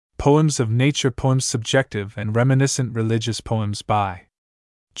Poems of Nature, Poems Subjective and Reminiscent, Religious Poems by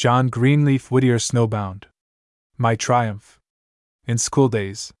John Greenleaf, Whittier. Snowbound. My Triumph. In School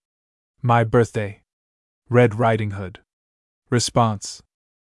Days. My Birthday. Red Riding Hood. Response.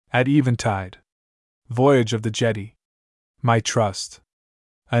 At Eventide. Voyage of the Jetty. My Trust.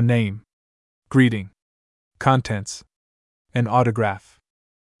 A Name. Greeting. Contents. An Autograph.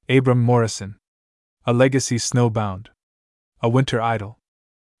 Abram Morrison. A Legacy. Snowbound. A Winter Idyll.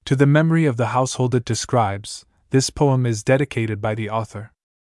 To the memory of the household it describes, this poem is dedicated by the author.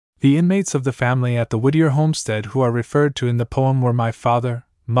 The inmates of the family at the Whittier homestead who are referred to in the poem were my father,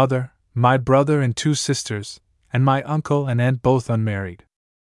 mother, my brother and 2 sisters, and my uncle and aunt, both unmarried.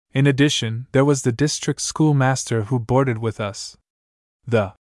 In addition, there was the district schoolmaster who boarded with us.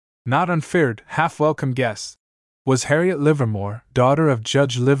 The not unfeared, half-welcome guest was Harriet Livermore, daughter of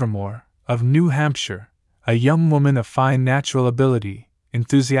Judge Livermore, of New Hampshire, a young woman of fine natural ability,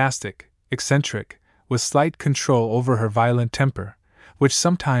 enthusiastic, eccentric, with slight control over her violent temper, which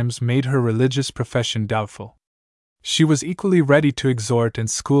sometimes made her religious profession doubtful. She was equally ready to exhort in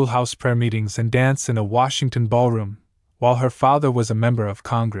schoolhouse prayer meetings and dance in a Washington ballroom, while her father was a member of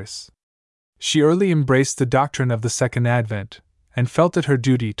Congress. She early embraced the doctrine of the Second Advent, and felt it her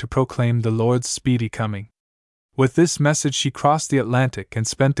duty to proclaim the Lord's speedy coming. With this message she crossed the Atlantic and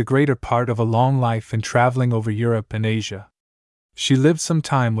spent the greater part of a long life in traveling over Europe and Asia. She lived some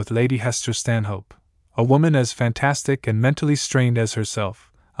time with Lady Hester Stanhope, a woman as fantastic and mentally strained as herself,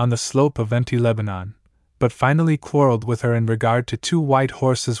 on the slope of empty Lebanon, but finally quarreled with her in regard to 2 white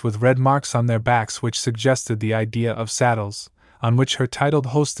horses with red marks on their backs which suggested the idea of saddles, on which her titled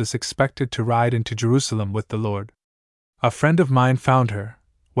hostess expected to ride into Jerusalem with the Lord. A friend of mine found her,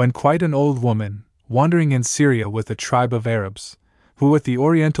 when quite an old woman, wandering in Syria with a tribe of Arabs, who with the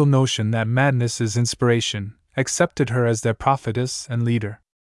Oriental notion that madness is inspiration, accepted her as their prophetess and leader.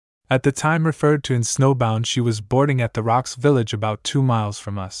 At the time referred to in Snowbound she was boarding at the Rocks village about 2 miles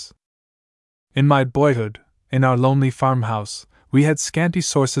from us. In my boyhood, in our lonely farmhouse, we had scanty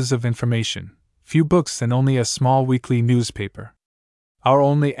sources of information, few books and only a small weekly newspaper. Our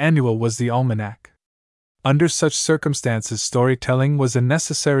only annual was the Almanac. Under such circumstances storytelling was a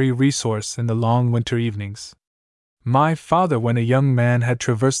necessary resource in the long winter evenings. My father when a young man had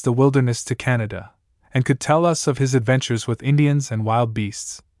traversed the wilderness to Canada, and could tell us of his adventures with Indians and wild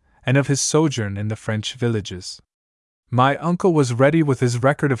beasts, and of his sojourn in the French villages. My uncle was ready with his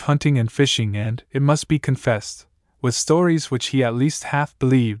record of hunting and fishing and, it must be confessed, with stories which he at least half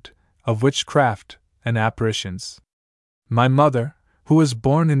believed, of witchcraft and apparitions. My mother, who was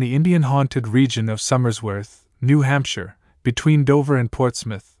born in the Indian-haunted region of Somersworth, New Hampshire, between Dover and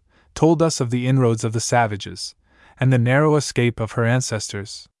Portsmouth, told us of the inroads of the savages, and the narrow escape of her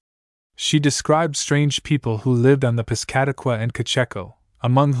ancestors. She described strange people who lived on the Piscataqua and Cocheco,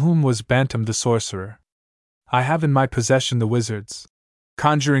 among whom was Bantam the sorcerer. I have in my possession the wizard's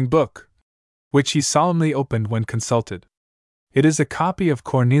conjuring book, which he solemnly opened when consulted. It is a copy of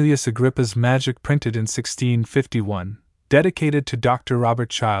Cornelius Agrippa's Magic printed in 1651, dedicated to Dr. Robert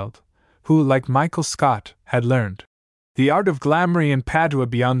Child, who, like Michael Scott, had learned the art of glamoury in Padua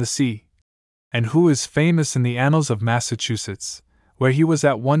beyond the sea, and who is famous in the annals of Massachusetts, where he was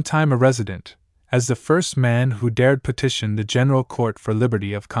at one time a resident, as the first man who dared petition the General Court for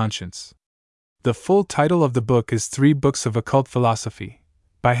liberty of conscience. The full title of the book is 3 Books of Occult Philosophy,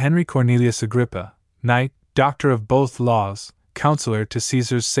 by Henry Cornelius Agrippa, Knight, Doctor of both laws, Counselor to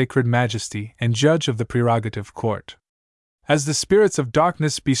Caesar's Sacred Majesty, and Judge of the Prerogative Court. As the spirits of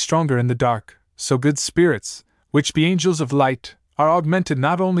darkness be stronger in the dark, so good spirits, which be angels of light, are augmented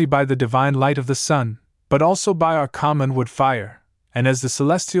not only by the divine light of the sun, but also by our common wood fire, and as the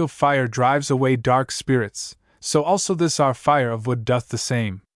celestial fire drives away dark spirits, so also this our fire of wood doth the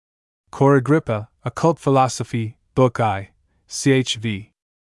same. Cor Agrippa, Occult Philosophy, Book I, CHV.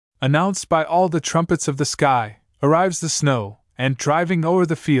 Announced by all the trumpets of the sky, arrives the snow, and driving o'er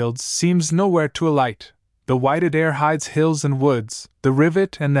the fields seems nowhere to alight. The whited air hides hills and woods, the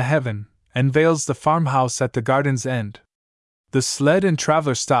rivet and the heaven, and veils the farmhouse at the garden's end. The sled and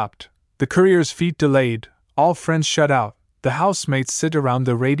traveler stopped, the courier's feet delayed, all friends shut out, the housemates sit around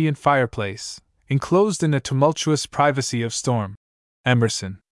the radiant fireplace, enclosed in a tumultuous privacy of storm.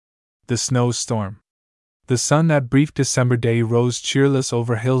 Emerson. The Snow Storm. The sun that brief December day rose cheerless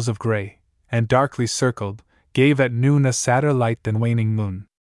over hills of gray, and darkly circled, gave at noon a sadder light than waning moon.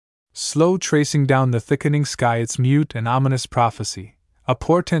 Slow tracing down the thickening sky its mute and ominous prophecy, a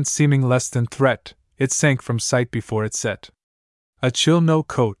portent seeming less than threat, it sank from sight before it set. A chill no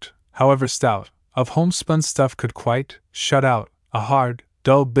coat, however stout, of homespun stuff could quite shut out a hard,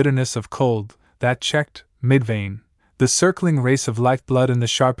 dull bitterness of cold that checked, mid-vein, The circling race of lifeblood in the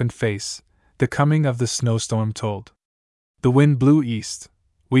sharpened face, the coming of the snowstorm told. The wind blew east.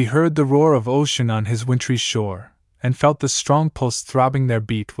 We heard the roar of ocean on his wintry shore, and felt the strong pulse throbbing there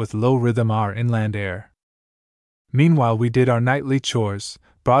beat with low rhythm our inland air. Meanwhile we did our nightly chores,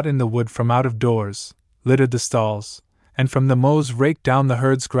 brought in the wood from out of doors, littered the stalls, and from the mows raked down the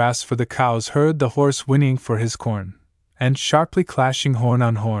herd's grass for the cows, heard the horse whinnying for his corn, and sharply clashing horn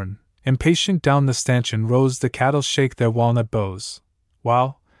on horn, impatient down the stanchion rose the cattle shake their walnut bows,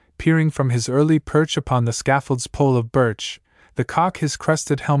 while, peering from his early perch upon the scaffold's pole of birch, the cock his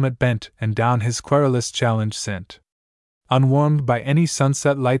crested helmet bent and down his querulous challenge sent. Unwarmed by any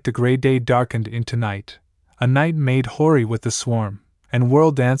sunset light the grey day darkened into night, a night made hoary with the swarm and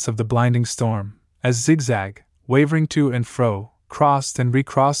whirl dance of the blinding storm, as zigzag, wavering to and fro, crossed and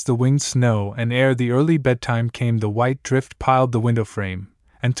recrossed the winged snow, and ere the early bedtime came the white drift piled the window frame,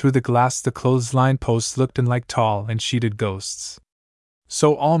 and through the glass the clothesline posts looked in like tall and sheeted ghosts.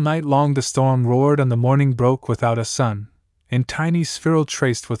 So all night long the storm roared, and the morning broke without a sun, in tiny spheral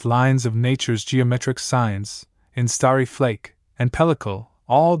traced with lines of nature's geometric signs, in starry flake and pellicle,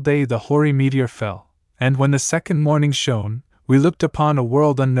 all day the hoary meteor fell, and when the second morning shone, we looked upon a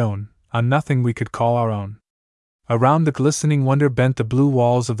world unknown, on nothing we could call our own. Around the glistening wonder bent the blue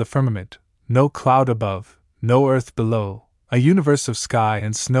walls of the firmament, no cloud above, no earth below, a universe of sky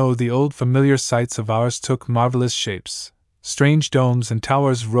and snow. The old familiar sights of ours took marvelous shapes. Strange domes and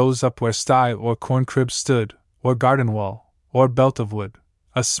towers rose up where sty or corn crib stood, or garden wall, or belt of wood.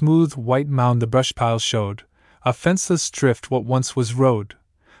 A smooth white mound the brush pile showed, a fenceless drift what once was road.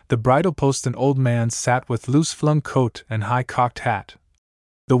 The bridle post an old man sat with loose flung coat and high cocked hat.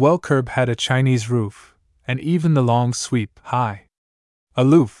 The well curb had a Chinese roof, and even the long sweep, high,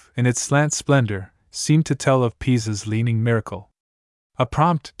 aloof in its slant splendor, seemed to tell of Pisa's leaning miracle. A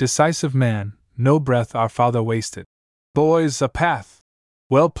prompt, decisive man, no breath our father wasted. Boys, a path!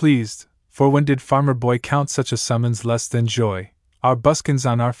 Well pleased, for when did farmer boy count such a summons less than joy? Our buskins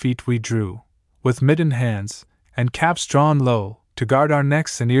on our feet we drew, with mittened hands, and caps drawn low, to guard our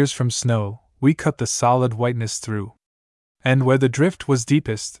necks and ears from snow. We cut the solid whiteness through, and where the drift was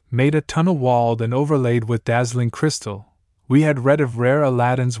deepest, made a tunnel walled and overlaid with dazzling crystal. We had read of rare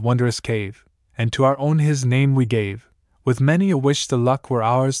Aladdin's wondrous cave, and to our own his name we gave, with many a wish the luck were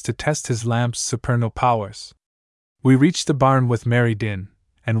ours to test his lamp's supernal powers. We reached the barn with merry din,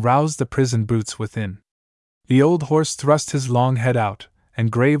 and roused the prison brutes within. The old horse thrust his long head out,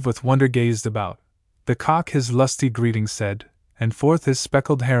 and grave with wonder gazed about. The cock his lusty greeting said, and forth his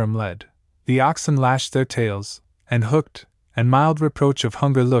speckled harem led. The oxen lashed their tails, and hooked, and mild reproach of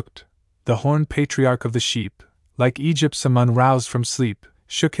hunger looked. The horned patriarch of the sheep, like Egypt some unroused from sleep,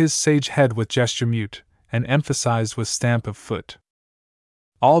 shook his sage head with gesture mute, and emphasized with stamp of foot.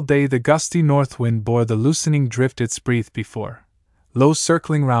 All day the gusty north wind bore the loosening drift its breath before. Low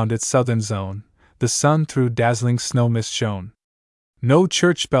circling round its southern zone, the sun through dazzling snow mist shone. No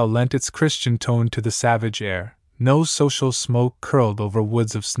church bell lent its Christian tone to the savage air, no social smoke curled over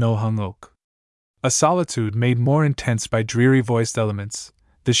woods of snow-hung oak. A solitude made more intense by dreary-voiced elements,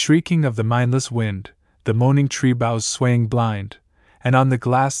 the shrieking of the mindless wind, the moaning tree boughs swaying blind, and on the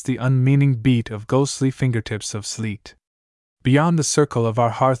glass the unmeaning beat of ghostly fingertips of sleet. Beyond the circle of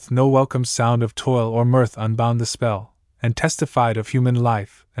our hearth no welcome sound of toil or mirth unbound the spell, and testified of human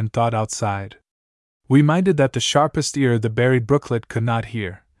life and thought outside. We minded that the sharpest ear the buried brooklet could not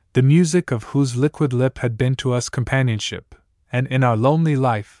hear, the music of whose liquid lip had been to us companionship, and in our lonely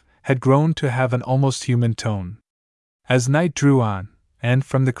life had grown to have an almost human tone. As night drew on, and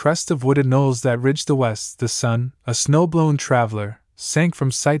from the crest of wooded knolls that ridged the west the sun, a snow-blown traveler, sank from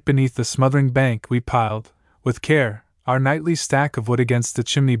sight beneath the smothering bank, we piled, with care, our nightly stack of wood against the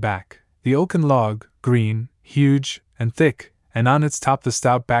chimney back, the oaken log, green, huge, and thick, and on its top the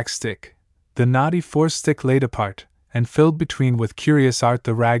stout back stick, the knotty forestick laid apart, and filled between with curious art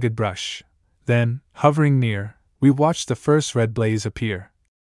the ragged brush. Then, hovering near, we watched the first red blaze appear,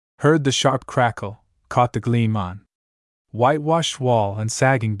 heard the sharp crackle, caught the gleam on whitewashed wall and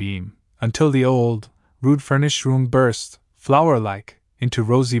sagging beam, until the old, rude-furnished room burst, flower-like, into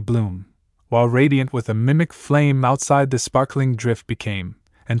rosy bloom, while radiant with a mimic flame outside the sparkling drift became,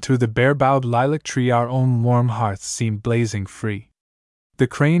 and through the bare-boughed lilac tree our own warm hearth seemed blazing free. The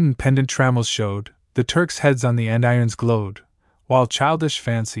crane and pendant trammels showed, the Turks' heads on the andirons glowed, while childish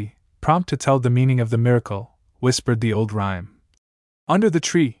fancy, prompt to tell the meaning of the miracle, whispered the old rhyme. Under the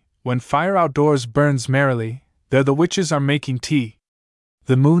tree, when fire outdoors burns merrily, there the witches are making tea.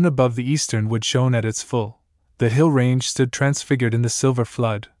 The moon above the eastern wood shone at its full, the hill range stood transfigured in the silver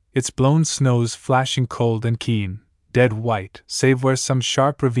flood, its blown snows flashing cold and keen, dead white, save where some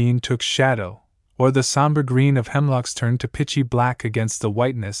sharp ravine took shadow, or the somber green of hemlocks turned to pitchy black against the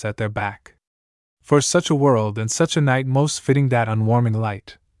whiteness at their back. For such a world and such a night most fitting that unwarming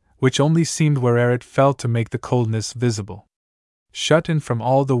light, which only seemed where'er it fell to make the coldness visible. Shut in from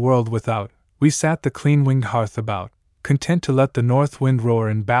all the world without, we sat the clean-winged hearth about, content to let the north wind roar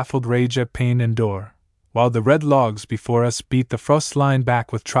in baffled rage at pane and door, while the red logs before us beat the frost line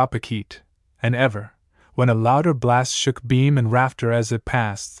back with tropic heat, and ever, when a louder blast shook beam and rafter as it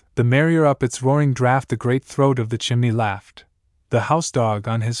passed, the merrier up its roaring draught the great throat of the chimney laughed. The house dog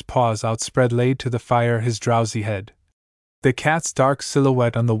on his paws outspread laid to the fire his drowsy head. The cat's dark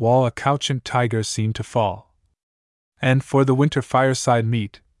silhouette on the wall a couchant tiger seemed to fall. And for the winter fireside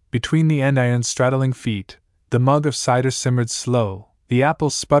meat, between the andirons straddling feet, the mug of cider simmered slow, the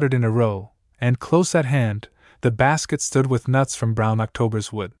apples sputtered in a row, and close at hand, the basket stood with nuts from brown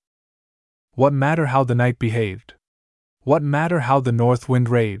October's wood. What matter how the night behaved? What matter how the north wind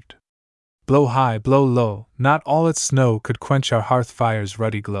raved? Blow high, blow low, not all its snow could quench our hearth fire's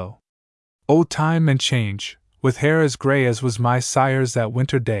ruddy glow. O time and change, with hair as grey as was my sire's that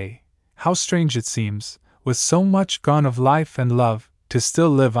winter day, how strange it seems, with so much gone of life and love, to still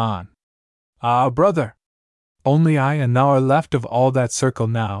live on. Ah, brother! Only I and thou are left of all that circle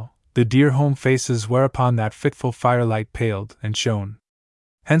now, the dear home faces whereupon that fitful firelight paled and shone.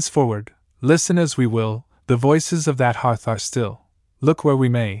 Henceforward, listen as we will, the voices of that hearth are still. Look where we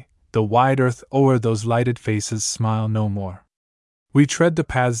may, the wide earth o'er those lighted faces smile no more. We tread the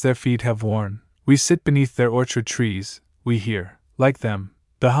paths their feet have worn, we sit beneath their orchard trees, we hear, like them,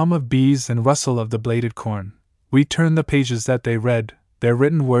 the hum of bees and rustle of the bladed corn. We turn the pages that they read, their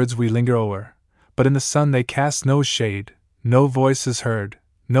written words we linger o'er, but in the sun they cast no shade, no voice is heard,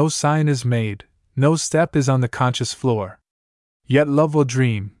 no sign is made, no step is on the conscious floor. Yet love will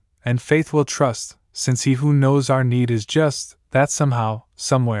dream, and faith will trust, since he who knows our need is just, that somehow,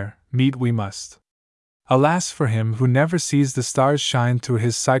 somewhere, meet we must. Alas for him who never sees the stars shine through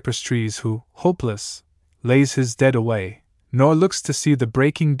his cypress trees, who, hopeless, lays his dead away, nor looks to see the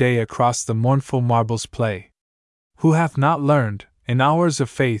breaking day across the mournful marbles play. Who hath not learned, in hours of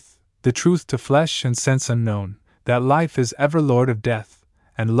faith, the truth to flesh and sense unknown, that life is ever lord of death,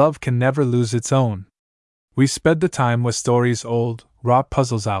 and love can never lose its own. We sped the time with stories old, wrought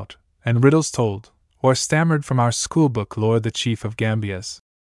puzzles out, and riddles told, or stammered from our schoolbook lore the chief of Gambia's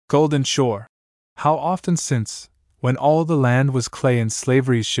golden shore. How often since, when all the land was clay in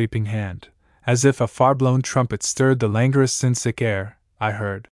slavery's shaping hand, as if a far-blown trumpet stirred the languorous sin-sick air, I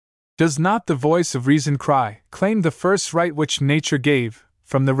heard, does not the voice of reason cry, claim the first right which nature gave,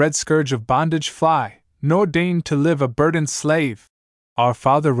 from the red scourge of bondage fly, nor deign to live a burdened slave? Our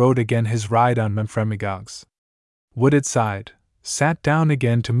father rode again his ride on Memphremagog's wooded side, sat down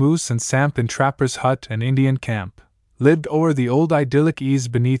again to moose and samp in trapper's hut and Indian camp, lived o'er the old idyllic ease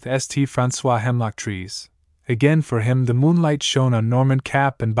beneath St. Francois hemlock trees. Again for him the moonlight shone on Norman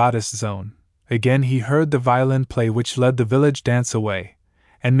cap and bodice zone. Again he heard the violin play which led the village dance away,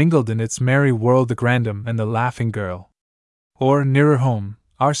 and mingled in its merry whirl the grandam and the laughing girl. Or, nearer home,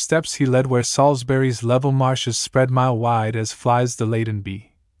 our steps he led where Salisbury's level marshes spread mile wide as flies the laden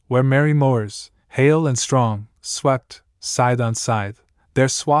bee, where merry mowers, hale and strong, swept, scythe on scythe, their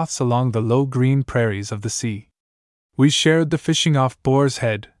swaths along the low green prairies of the sea. We shared the fishing off Boar's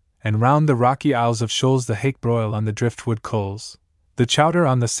Head, and round the rocky Isles of Shoals the hake broil on the driftwood coals, the chowder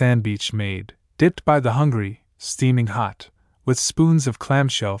on the sand beach made, dipped by the hungry, steaming hot, with spoons of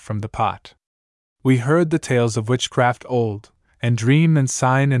clamshell from the pot. We heard the tales of witchcraft old, and dream and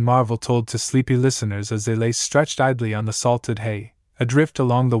sign and marvel told to sleepy listeners as they lay stretched idly on the salted hay, adrift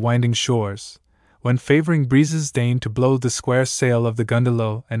along the winding shores, when favoring breezes deigned to blow the square sail of the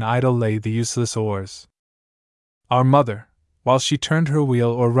gondola and idle lay the useless oars. Our mother, while she turned her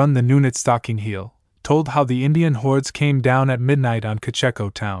wheel or run the new-knit stocking heel, told how the Indian hordes came down at midnight on Cacheco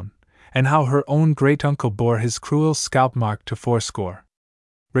town, and how her own great-uncle bore his cruel scalp mark to fourscore.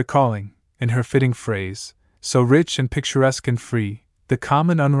 Recalling, in her fitting phrase, so rich and picturesque and free, the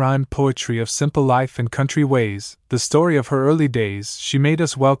common unrhymed poetry of simple life and country ways, the story of her early days, she made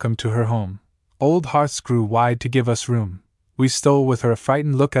us welcome to her home. Old hearths grew wide to give us room. We stole with her a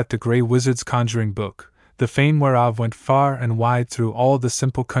frightened look at the grey wizard's conjuring book, the fame whereof went far and wide through all the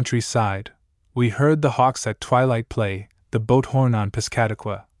simple countryside. We heard the hawks at twilight play, the boat horn on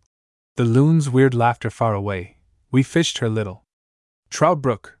Piscataqua, the loon's weird laughter far away. We fished her little trout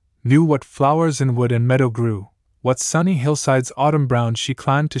brook, knew what flowers in wood and meadow grew, what sunny hillsides autumn brown she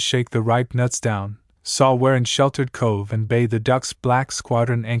climbed to shake the ripe nuts down, saw where in sheltered cove and bay the duck's black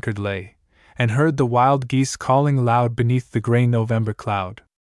squadron anchored lay, and heard the wild geese calling loud beneath the grey November cloud.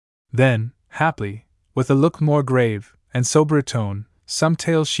 Then, haply, with a look more grave, and sober tone, some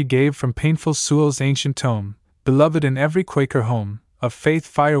tales she gave from painful Sewell's ancient tome, beloved in every Quaker home, of faith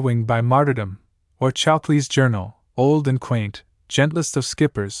fire-winged by martyrdom, or Chalkley's journal, old and quaint, gentlest of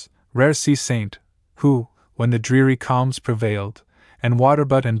skippers, rare sea saint, who, when the dreary calms prevailed, and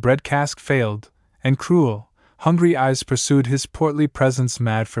water-butt and bread-cask failed, and cruel, hungry eyes pursued his portly presence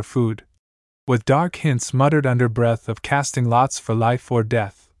mad for food, with dark hints muttered under breath of casting lots for life or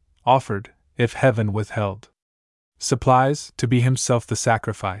death, offered, if heaven withheld supplies, to be himself the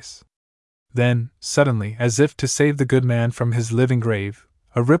sacrifice. Then, suddenly, as if to save the good man from his living grave,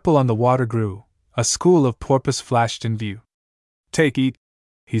 a ripple on the water grew, a school of porpoise flashed in view. "Take, eat,"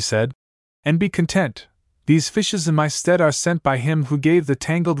 he said, "and be content. These fishes in my stead are sent by him who gave the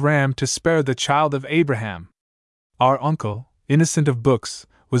tangled ram to spare the child of Abraham." Our uncle, innocent of books,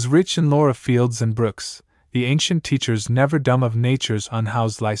 was rich in lore of fields and brooks, the ancient teachers never dumb of nature's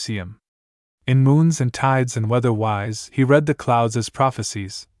unhoused lyceum. In moons and tides and weather wise he read the clouds as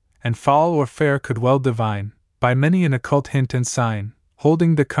prophecies, and foul or fair could well divine, by many an occult hint and sign,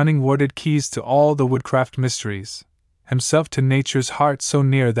 holding the cunning worded keys to all the woodcraft mysteries, himself to nature's heart so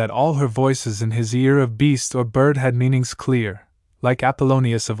near that all her voices in his ear of beast or bird had meanings clear, like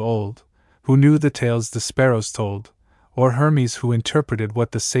Apollonius of old, who knew the tales the sparrows told, or Hermes who interpreted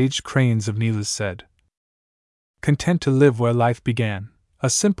what the sage cranes of Nelis said. Content to live where life began, a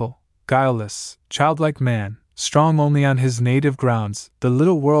simple, guileless, childlike man, strong only on his native grounds, the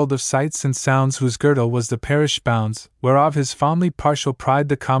little world of sights and sounds whose girdle was the parish bounds, whereof his fondly partial pride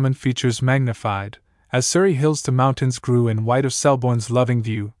the common features magnified, as Surrey hills to mountains grew in white of Selborne's loving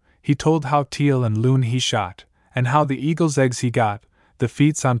view, he told how teal and loon he shot, and how the eagle's eggs he got, the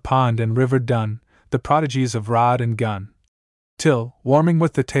feats on pond and river done, the prodigies of rod and gun. Till, warming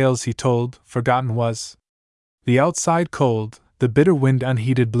with the tales he told, forgotten was the outside cold, the bitter wind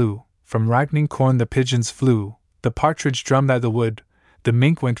unheeded blew, from ripening corn the pigeons flew, the partridge drummed at the wood, the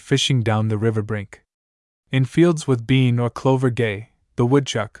mink went fishing down the river brink. In fields with bean or clover gay, the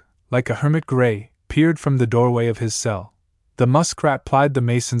woodchuck, like a hermit grey, peered from the doorway of his cell. The muskrat plied the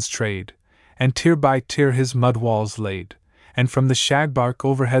mason's trade, and tier by tier his mud walls laid, and from the shagbark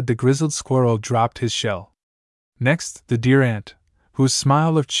overhead the grizzled squirrel dropped his shell. Next, the dear ant, whose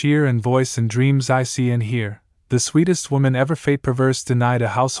smile of cheer and voice in dreams I see and hear, the sweetest woman ever fate perverse denied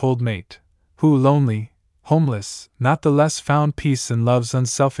a household mate, who, lonely, homeless, not the less found peace in love's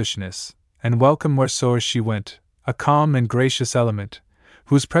unselfishness, and welcome wheresoe'er she went, a calm and gracious element,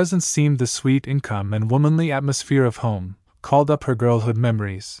 whose presence seemed the sweet income and womanly atmosphere of home, called up her girlhood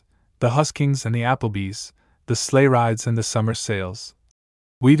memories, the huskings and the Applebees, the sleigh rides and the summer sails,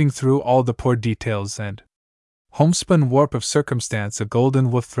 weaving through all the poor details and homespun warp of circumstance a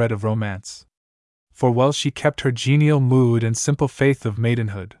golden woof thread of romance. For well she kept her genial mood and simple faith of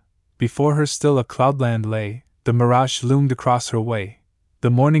maidenhood. Before her still a cloudland lay, the mirage loomed across her way. The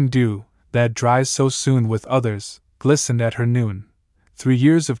morning dew, that dries so soon with others, glistened at her noon. 3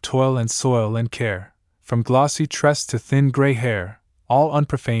 years of toil and soil and care, from glossy tress to thin grey hair, all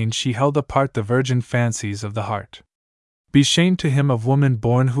unprofaned she held apart the virgin fancies of the heart. Be shame to him of woman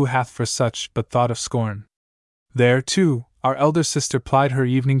born who hath for such but thought of scorn. There, too, our elder sister plied her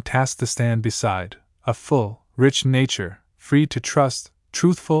evening task to stand beside a full, rich nature, free to trust,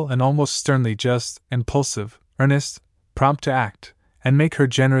 truthful and almost sternly just, impulsive, earnest, prompt to act, and make her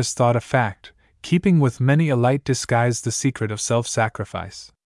generous thought a fact, keeping with many a light disguise the secret of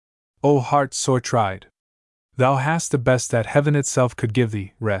self-sacrifice. O heart sore tried! Thou hast the best that heaven itself could give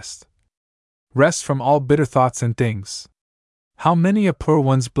thee, rest. Rest from all bitter thoughts and things. How many a poor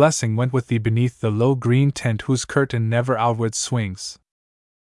one's blessing went with thee beneath the low green tent whose curtain never outward swings.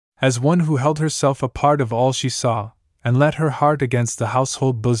 As one who held herself a part of all she saw, and let her heart against the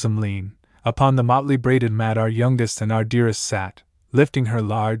household bosom lean, upon the motley braided mat our youngest and our dearest sat, lifting her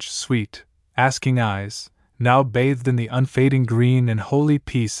large, sweet, asking eyes, now bathed in the unfading green and holy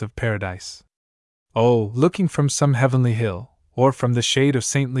peace of paradise. Oh, looking from some heavenly hill, or from the shade of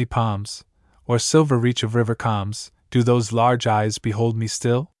saintly palms, or silver reach of river calms, do those large eyes behold me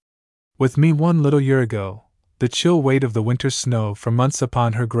still? With me 1 little year ago, the chill weight of the winter snow for months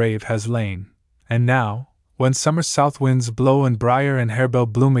upon her grave has lain, and now, when summer south winds blow and briar and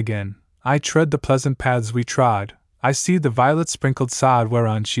harebell bloom again, I tread the pleasant paths we trod, I see the violet-sprinkled sod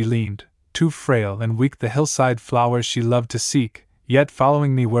whereon she leaned, too frail and weak the hillside flowers she loved to seek, yet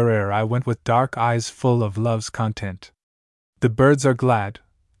following me where'er I went with dark eyes full of love's content. The birds are glad,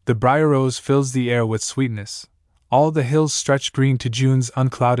 the briar rose fills the air with sweetness, all the hills stretch green to June's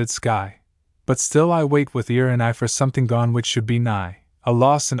unclouded sky. But still I wait with ear and eye for something gone which should be nigh, a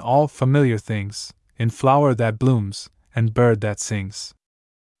loss in all familiar things, in flower that blooms, and bird that sings.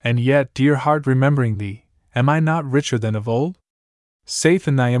 And yet, dear heart, remembering thee, am I not richer than of old? Safe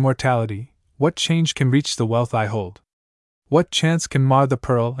in thy immortality, what change can reach the wealth I hold? What chance can mar the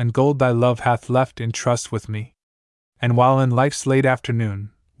pearl and gold thy love hath left in trust with me? And while in life's late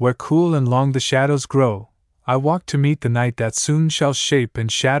afternoon, where cool and long the shadows grow, I walk to meet the night that soon shall shape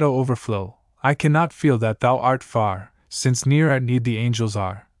and shadow overflow, I cannot feel that thou art far, since near at need the angels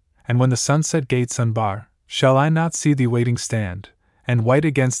are. And when the sunset gates unbar, shall I not see thee waiting stand, and white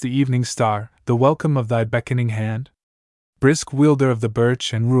against the evening star, the welcome of thy beckoning hand? Brisk wielder of the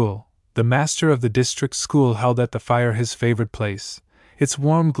birch and rule, the master of the district school held at the fire his favored place, its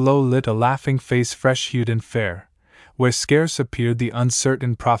warm glow lit a laughing face fresh-hued and fair, where scarce appeared the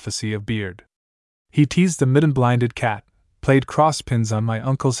uncertain prophecy of beard. He teased the midden-blinded cat, played crosspins on my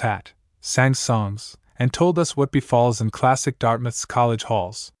uncle's hat, sang songs, and told us what befalls in classic Dartmouth's college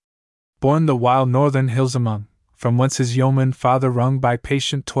halls. Born the wild northern hills among, from whence his yeoman father wrung by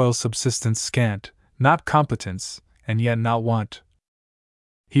patient toil subsistence scant, not competence, and yet not want.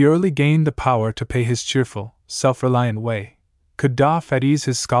 He early gained the power to pay his cheerful, self-reliant way, could doff at ease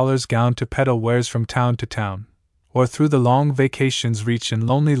his scholar's gown to peddle wares from town to town, or through the long vacations reach in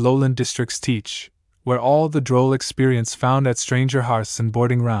lonely lowland districts teach, where all the droll experience found at stranger hearths and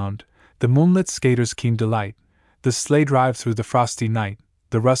boarding round, the moonlit skater's keen delight, the sleigh drive through the frosty night,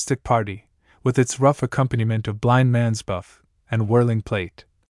 the rustic party, with its rough accompaniment of blind man's buff, and whirling plate,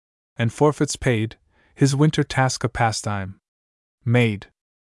 and forfeits paid, his winter task a pastime made.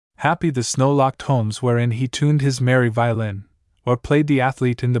 Happy the snow-locked homes wherein he tuned his merry violin, or played the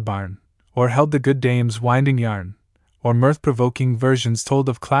athlete in the barn, or held the good dame's winding yarn, or mirth-provoking versions told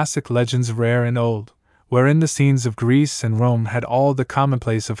of classic legends rare and old, wherein the scenes of Greece and Rome had all the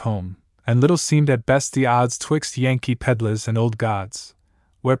commonplace of home, and little seemed at best the odds twixt Yankee peddlers and old gods,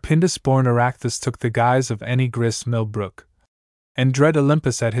 where Pindus-born Arachthus took the guise of any grist-mill brook, and dread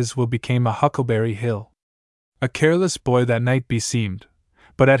Olympus at his will became a huckleberry hill. A careless boy that night beseemed,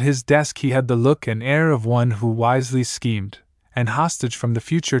 but at his desk he had the look and air of one who wisely schemed, and hostage from the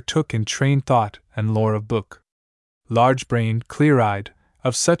future took in train thought and lore of book. Large-brained, clear-eyed,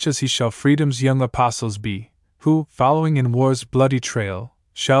 of such as he shall freedom's young apostles be, who, following in war's bloody trail,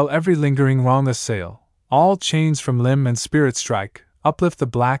 shall every lingering wrong assail, all chains from limb and spirit strike, uplift the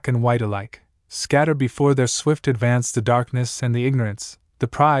black and white alike, scatter before their swift advance the darkness and the ignorance, the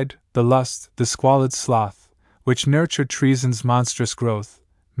pride, the lust, the squalid sloth, which nurtured treason's monstrous growth,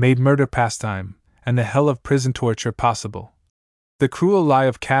 made murder pastime, and the hell of prison torture possible. The cruel lie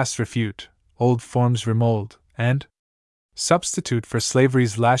of caste refute, old forms remold, and substitute for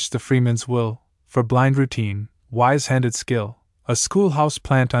slavery's lash the freeman's will, for blind routine, wise-handed skill, a schoolhouse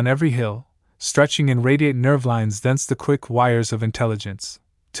plant on every hill, stretching in radiate nerve lines thence the quick wires of intelligence,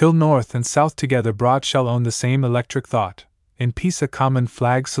 till north and south together broad shall own the same electric thought, in peace a common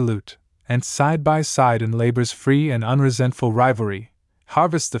flag salute, and side by side in labor's free and unresentful rivalry,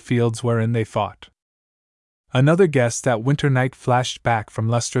 harvest the fields wherein they fought. Another guest that winter night flashed back from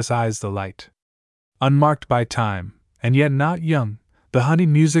lustrous eyes the light. Unmarked by time, and yet not young, the honey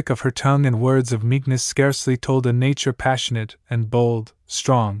music of her tongue and words of meekness scarcely told a nature passionate and bold,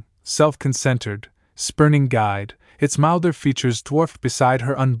 strong, self-concentred, spurning guide, its milder features dwarfed beside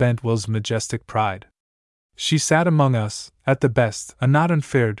her unbent will's majestic pride. She sat among us, at the best, a not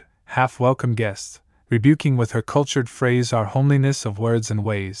unfeared, half-welcome guest, rebuking with her cultured phrase our homeliness of words and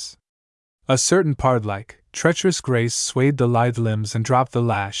ways. A certain pard-like, treacherous grace swayed the lithe limbs and dropped the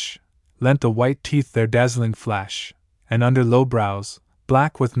lash, lent the white teeth their dazzling flash, and under low brows,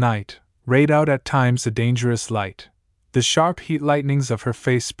 black with night, rayed out at times a dangerous light, the sharp heat lightnings of her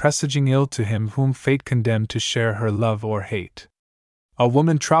face presaging ill to him whom fate condemned to share her love or hate. A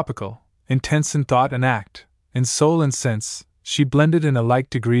woman tropical, intense in thought and act, in soul and sense, she blended in a like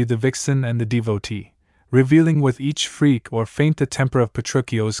degree the vixen and the devotee, revealing with each freak or feint the temper of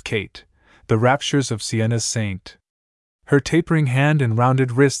Petruchio's Kate, the raptures of Siena's saint. Her tapering hand and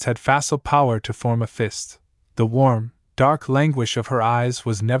rounded wrist had facile power to form a fist. The warm, dark languish of her eyes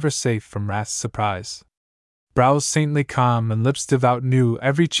was never safe from wrath's surprise. Brows saintly calm and lips devout knew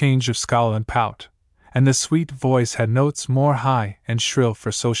every change of scowl and pout, and the sweet voice had notes more high and shrill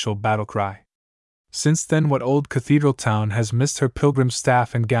for social battle cry. Since then what old cathedral town has missed her pilgrim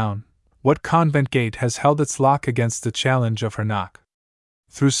staff and gown? What convent gate has held its lock against the challenge of her knock?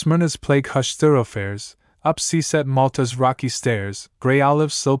 Through Smyrna's plague-hushed thoroughfares, up sea-set Malta's rocky stairs, grey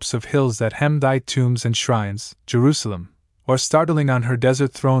olive slopes of hills that hem thy tombs and shrines, Jerusalem, or startling on her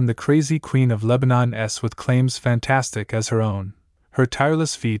desert throne the crazy queen of Lebanon with claims fantastic as her own, her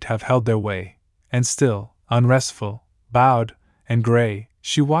tireless feet have held their way, and still, unrestful, bowed, and grey,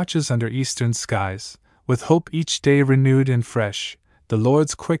 she watches under eastern skies, with hope each day renewed and fresh, the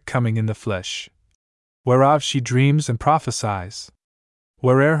Lord's quick coming in the flesh, whereof she dreams and prophesies.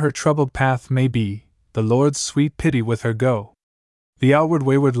 Where'er her troubled path may be, the Lord's sweet pity with her go. The outward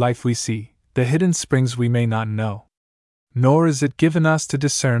wayward life we see, the hidden springs we may not know. Nor is it given us to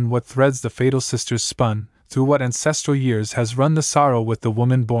discern what threads the fatal sisters spun, through what ancestral years has run the sorrow with the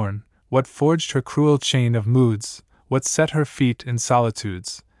woman born, what forged her cruel chain of moods, what set her feet in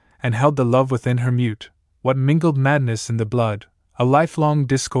solitudes, and held the love within her mute, what mingled madness in the blood, a lifelong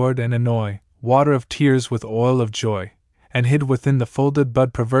discord and annoy, water of tears with oil of joy, and hid within the folded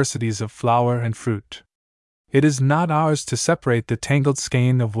bud perversities of flower and fruit. It is not ours to separate the tangled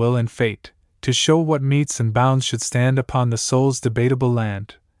skein of will and fate, to show what metes and bounds should stand upon the soul's debatable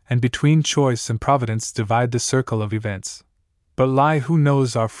land, and between choice and providence divide the circle of events. But lie who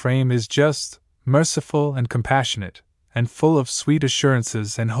knows our frame is just, merciful and compassionate, and full of sweet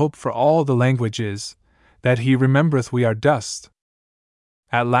assurances and hope, for all the language is, that he remembereth we are dust.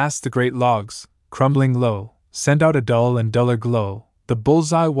 At last the great logs, crumbling low, send out a dull and duller glow. The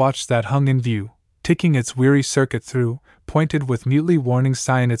bull's-eye watch that hung in view, ticking its weary circuit through, pointed with mutely warning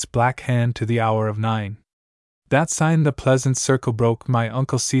sign its black hand to the hour of 9. That sign the pleasant circle broke. My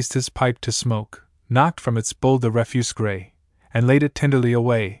uncle ceased his pipe to smoke, knocked from its bowl the refuse grey, and laid it tenderly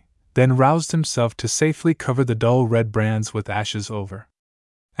away, then roused himself to safely cover the dull red brands with ashes over.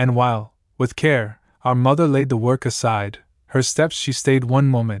 And while, with care, our mother laid the work aside, her steps she stayed one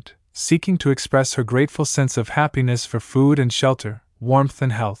moment, seeking to express her grateful sense of happiness for food and shelter, warmth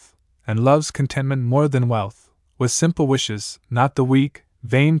and health, and love's contentment more than wealth, with simple wishes, not the weak,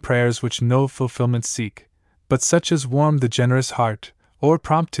 vain prayers which no fulfillment seek, but such as warm the generous heart, or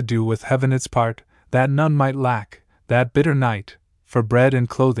prompt to do with heaven its part, that none might lack, that bitter night, for bread and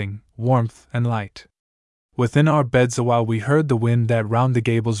clothing, warmth and light. Within our beds awhile we heard the wind that round the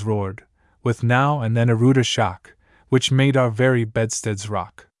gables roared, with now and then a ruder shock, which made our very bedsteads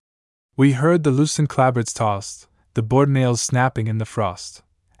rock. We heard the loosened clapboards tossed, the board nails snapping in the frost,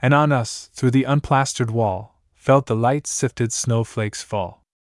 and on us, through the unplastered wall, felt the light sifted snowflakes fall.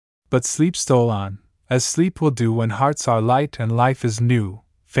 But sleep stole on, as sleep will do when hearts are light and life is new.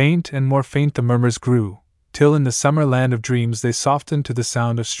 Faint and more faint the murmurs grew, till in the summer land of dreams they softened to the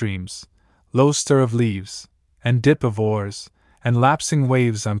sound of streams, low stir of leaves, and dip of oars, and lapsing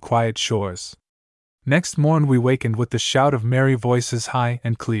waves on quiet shores. Next morn we wakened with the shout of merry voices high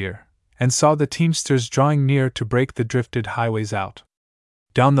and clear, and saw the teamsters drawing near to break the drifted highways out.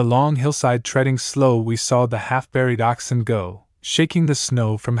 Down the long hillside treading slow we saw the half-buried oxen go, shaking the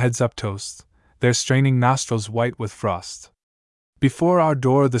snow from heads uptost, their straining nostrils white with frost. Before our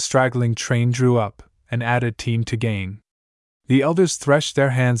door the straggling train drew up, an added team to gain. The elders threshed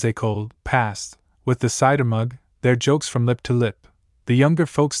their hands a cold, passed, with the cider mug, their jokes from lip to lip. The younger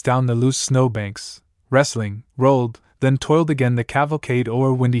folks down the loose snowbanks, wrestling, rolled, then toiled again the cavalcade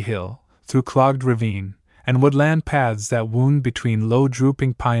o'er windy hill, through clogged ravine, and woodland paths that wound between low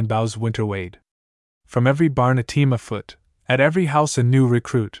drooping pine boughs winter wade. From every barn a team afoot, at every house a new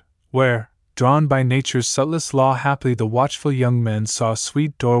recruit, where, drawn by nature's subtlest law haply the watchful young men saw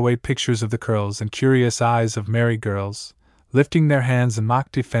sweet doorway pictures of the curls and curious eyes of merry girls, lifting their hands in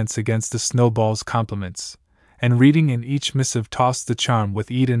mock defense against the snowball's compliments, and reading in each missive tossed the charm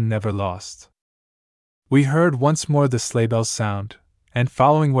with Eden never lost. We heard once more the sleigh bells sound, and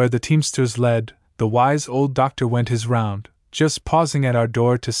following where the teamsters led, the wise old doctor went his round, just pausing at our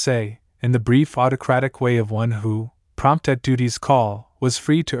door to say, in the brief autocratic way of one who, prompt at duty's call, was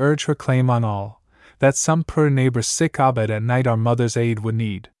free to urge her claim on all, that some poor neighbor sick abed at night our mother's aid would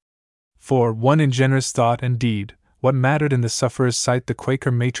need. For, one in generous thought and deed, what mattered in the sufferer's sight the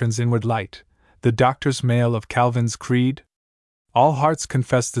Quaker matron's inward light, the doctor's mail of Calvin's creed? All hearts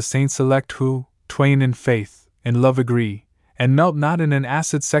confess the saints elect who, twain in faith, in love agree, and melt not in an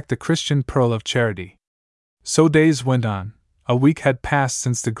acid sect the Christian pearl of charity. So days went on. A week had passed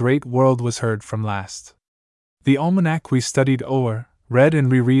since the great world was heard from last. The almanac we studied o'er, read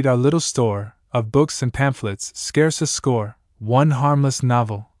and reread our little store of books and pamphlets, scarce a score, one harmless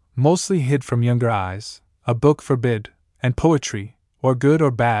novel, mostly hid from younger eyes, a book forbid, and poetry, or good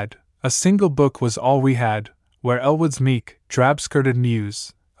or bad, a single book was all we had, where Elwood's meek, drab-skirted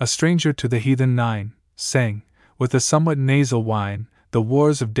muse, a stranger to the heathen nine, sang, with a somewhat nasal whine, the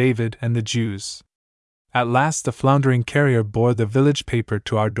wars of David and the Jews. At last the floundering carrier bore the village paper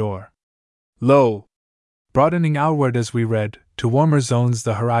to our door. Lo! Broadening outward as we read, to warmer zones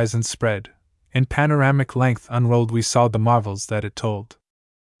the horizon spread. In panoramic length unrolled we saw the marvels that it told.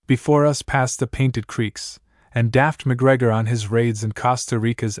 Before us passed the painted creeks, and daft McGregor on his raids in Costa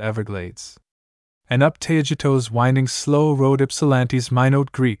Rica's Everglades. And up Teogito's winding slow road Ypsilanti's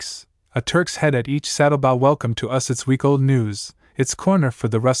minute Greeks, a Turk's head at each saddlebow welcomed to us its week-old news, its corner for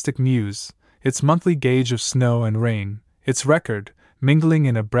the rustic muse, its monthly gauge of snow and rain, its record, mingling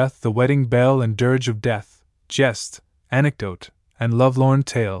in a breath the wedding bell and dirge of death, jest, anecdote, and lovelorn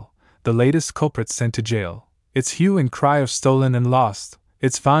tale, the latest culprit sent to jail, its hue and cry of stolen and lost,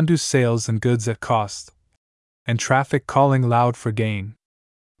 its vendue sales and goods at cost, and traffic calling loud for gain.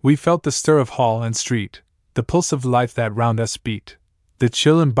 We felt the stir of hall and street, the pulse of life that round us beat. The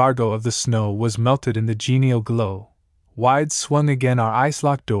chill embargo of the snow was melted in the genial glow. Wide swung again our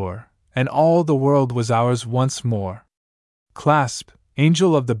ice-locked door, and all the world was ours once more. Clasp,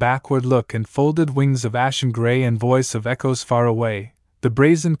 angel of the backward look and folded wings of ashen gray and voice of echoes far away, the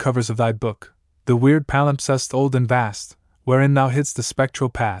brazen covers of thy book, the weird palimpsest old and vast, wherein thou hidst the spectral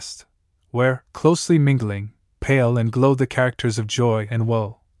past, where, closely mingling, pale and glow the characters of joy and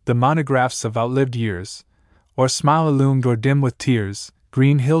woe, the monographs of outlived years, or smile illumed or dim with tears,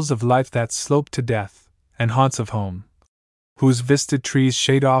 green hills of life that slope to death, and haunts of home, whose vistaed trees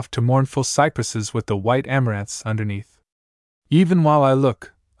shade off to mournful cypresses with the white amaranths underneath. Even while I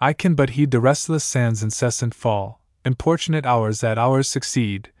look, I can but heed the restless sand's incessant fall, importunate hours that hours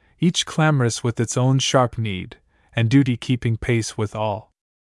succeed, each clamorous with its own sharp need, and duty keeping pace with all.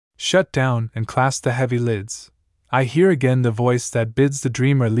 Shut down and clasp the heavy lids, I hear again the voice that bids the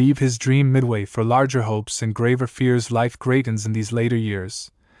dreamer leave his dream midway for larger hopes and graver fears. Life greatens in these later years,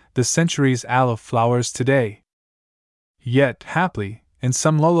 the century's aloe flowers today. Yet, haply, in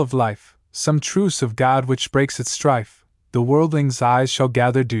some lull of life, some truce of God which breaks its strife, the worldling's eyes shall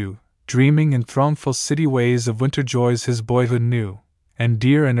gather dew, dreaming in throngful city ways of winter joys his boyhood knew, and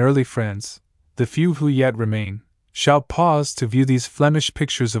dear and early friends, the few who yet remain, shall pause to view these Flemish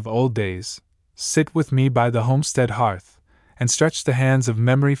pictures of old days, sit with me by the homestead hearth, and stretch the hands of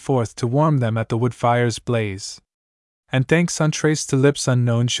memory forth to warm them at the wood fire's blaze. And thanks untraced to lips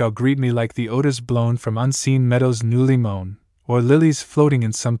unknown shall greet me like the odors blown from unseen meadows newly mown, or lilies floating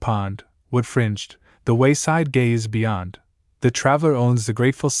in some pond, wood-fringed, the wayside gaze beyond. The traveler owns the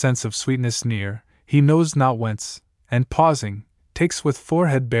grateful sense of sweetness near, he knows not whence, and pausing, takes with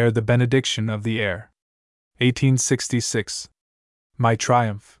forehead bare the benediction of the air. 1866. My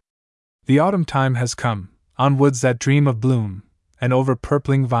triumph. The autumn time has come, on woods that dream of bloom, and over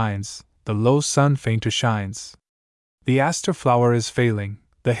purpling vines, the low sun fainter shines. The aster flower is failing,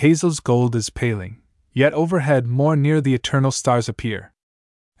 the hazel's gold is paling, yet overhead more near the eternal stars appear.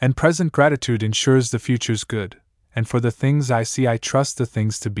 And present gratitude ensures the future's good, and for the things I see I trust the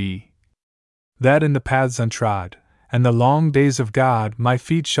things to be. That in the paths untrod, and the long days of God my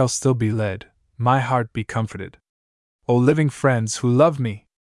feet shall still be led, my heart be comforted. O living friends who love me!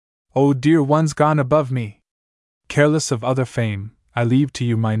 O dear ones gone above me! Careless of other fame, I leave to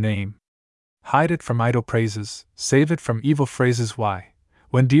you my name. Hide it from idle praises, save it from evil phrases. Why,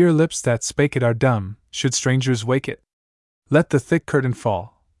 when dear lips that spake it are dumb, should strangers wake it? Let the thick curtain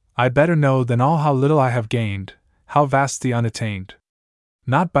fall. I better know than all how little I have gained, how vast the unattained.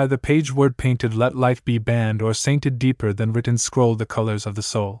 Not by the page word painted let life be banned or sainted, deeper than written scroll the colors of the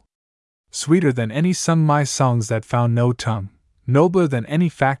soul. Sweeter than any sung my songs that found no tongue, nobler than any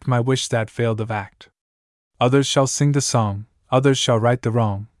fact my wish that failed of act. Others shall sing the song, others shall right the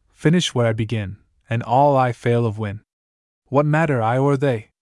wrong, finish where I begin, and all I fail of win. What matter I or they?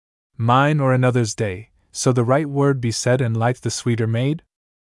 Mine or another's day, so the right word be said and life the sweeter made?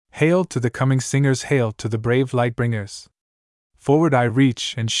 Hail to the coming singers, hail to the brave light bringers. Forward I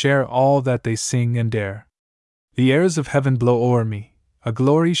reach and share all that they sing and dare. The airs of heaven blow o'er me, a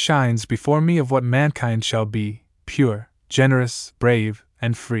glory shines before me of what mankind shall be, pure, generous, brave,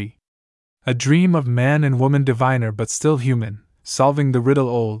 and free. A dream of man and woman diviner but still human, solving the riddle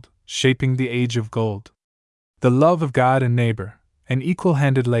old, shaping the age of gold. The love of God and neighbor, an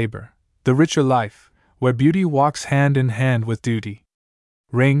equal-handed labor, the richer life, where beauty walks hand in hand with duty.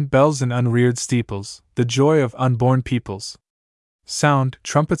 Ring bells in unreared steeples, the joy of unborn peoples. Sound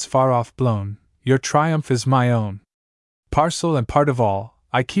trumpets far off blown, your triumph is my own. Parcel and part of all,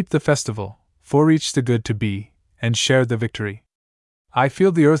 I keep the festival, for each the good to be, and share the victory. I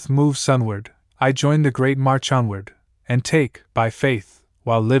feel the earth move sunward, I join the great march onward, and take, by faith,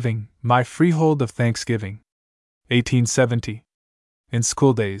 while living, my freehold of thanksgiving. 1870. In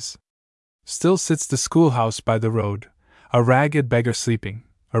school days. Still sits the schoolhouse by the road, a ragged beggar sleeping,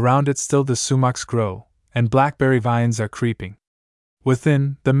 around it still the sumacs grow, and blackberry vines are creeping.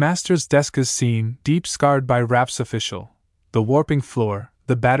 Within, the master's desk is seen, deep scarred by raps official, the warping floor,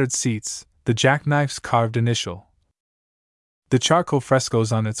 the battered seats, the jackknife's carved initial. The charcoal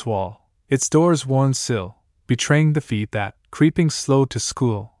frescoes on its wall, its door's worn sill, betraying the feet that, creeping slow to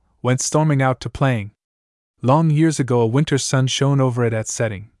school, went storming out to playing. Long years ago a winter sun shone over it at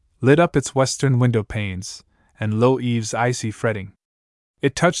setting, lit up its western window panes, and low eaves icy fretting.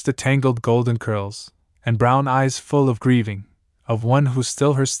 It touched the tangled golden curls, and brown eyes full of grieving, of one who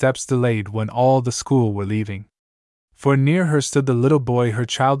still her steps delayed when all the school were leaving. For near her stood the little boy her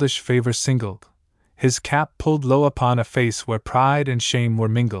childish favor singled, his cap pulled low upon a face where pride and shame were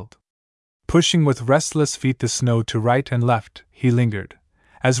mingled. Pushing with restless feet the snow to right and left, he lingered,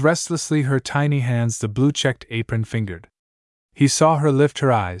 as restlessly her tiny hands the blue-checked apron fingered. He saw her lift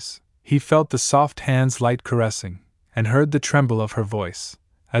her eyes, he felt the soft hands light caressing, and heard the tremble of her voice,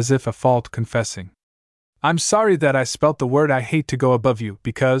 as if a fault confessing. "I'm sorry that I spelt the word I hate to go above you,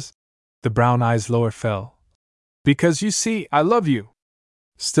 because," the brown eyes lower fell, "because you see, I love you."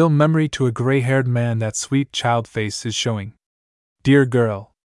 Still memory to a gray-haired man that sweet child face is showing. Dear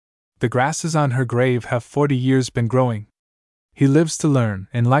girl, the grasses on her grave have 40 years been growing. He lives to learn,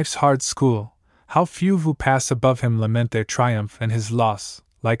 in life's hard school, how few who pass above him lament their triumph and his loss,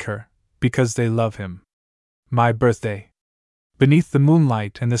 like her, because they love him. My birthday. Beneath the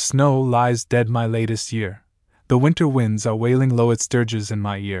moonlight and the snow lies dead my latest year. The winter winds are wailing low its dirges in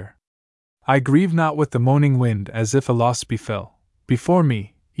my ear. I grieve not with the moaning wind as if a loss befell. Before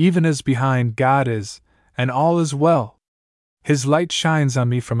me, even as behind, God is, and all is well. His light shines on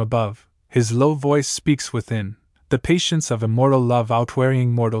me from above, his low voice speaks within, the patience of immortal love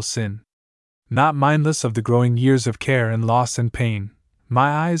outwearying mortal sin. Not mindless of the growing years of care and loss and pain,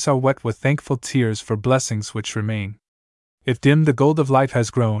 my eyes are wet with thankful tears for blessings which remain. If dim the gold of life has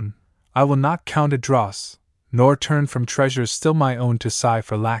grown, I will not count it dross, nor turn from treasures still my own to sigh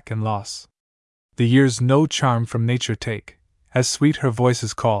for lack and loss. The years no charm from nature take, as sweet her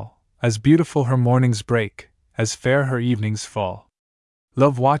voices call, as beautiful her mornings break, as fair her evenings fall.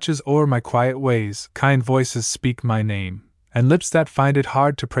 Love watches o'er my quiet ways, kind voices speak my name, and lips that find it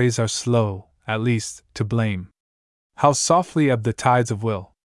hard to praise are slow, at least, to blame. How softly ebb the tides of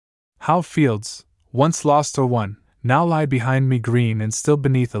will! How fields, once lost or won, now lie behind me green and still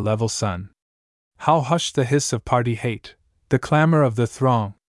beneath a level sun. How hushed the hiss of party hate, the clamor of the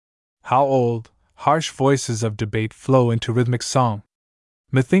throng! How old, harsh voices of debate flow into rhythmic song!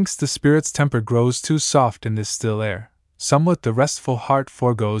 Methinks the spirit's temper grows too soft in this still air, somewhat the restful heart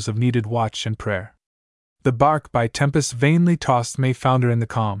foregoes of needed watch and prayer. The bark by tempest vainly tossed may founder in the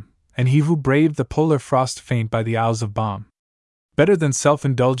calm, and he who braved the polar frost faint by the hours of balm. Better than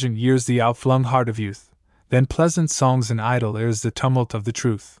self-indulgent years the outflung heart of youth, than pleasant songs and idle airs the tumult of the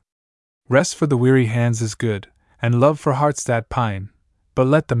truth. Rest for the weary hands is good, and love for hearts that pine, but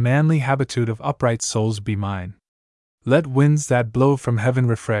let the manly habitude of upright souls be mine. Let winds that blow from heaven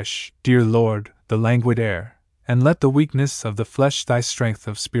refresh, dear Lord, the languid air, and let the weakness of the flesh thy strength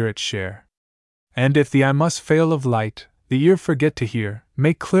of spirit share. And if the eye must fail of light, the ear forget to hear,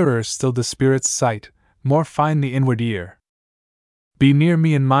 make clearer still the spirit's sight, more fine the inward ear. Be near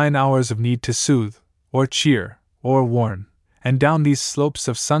me in mine hours of need to soothe, or cheer, or warn, and down these slopes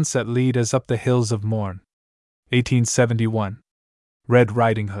of sunset lead as up the hills of morn. 1871. Red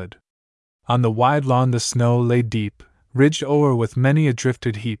Riding Hood. On the wide lawn the snow lay deep, ridged o'er with many a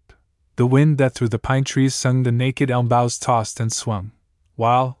drifted heap. The wind that through the pine trees sung the naked elm boughs tossed and swung,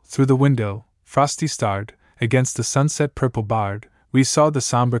 while, through the window, frosty starred, against the sunset purple barred, we saw the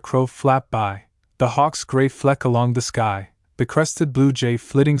somber crow flap by, the hawk's gray fleck along the sky, the crested blue jay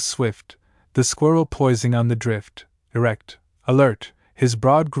flitting swift, the squirrel poising on the drift, erect, alert, his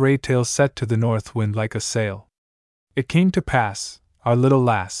broad gray tail set to the north wind like a sail. It came to pass, our little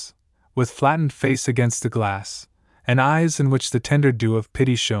lass, with flattened face against the glass, and eyes in which the tender dew of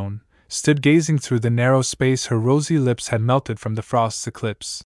pity shone, stood gazing through the narrow space her rosy lips had melted from the frost's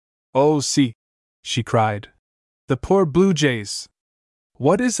eclipse. "Oh, see!" she cried. "The poor blue jays!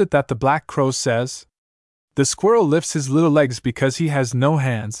 What is it that the black crow says? The squirrel lifts his little legs because he has no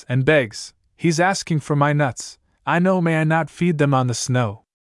hands and begs, he's asking for my nuts, I know, may I not feed them on the snow?"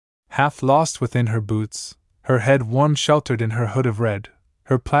 Half lost within her boots, her head warm sheltered in her hood of red,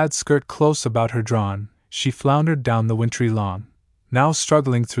 her plaid skirt close about her drawn, she floundered down the wintry lawn, now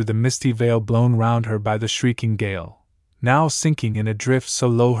struggling through the misty veil blown round her by the shrieking gale, now sinking in a drift so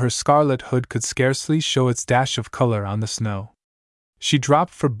low her scarlet hood could scarcely show its dash of color on the snow. She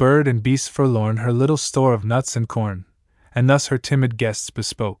dropped for bird and beast forlorn her little store of nuts and corn, and thus her timid guests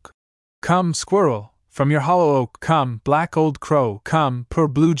bespoke. "Come, squirrel, from your hollow oak, come, black old crow, come, poor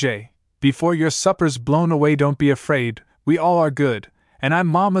blue jay, before your supper's blown away don't be afraid, we all are good, and I'm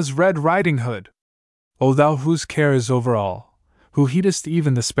Mamma's Red Riding Hood. O thou whose care is over all, who heedest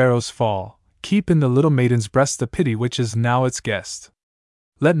even the sparrow's fall, keep in the little maiden's breast the pity which is now its guest.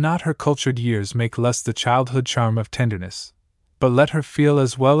 Let not her cultured years make less the childhood charm of tenderness, but let her feel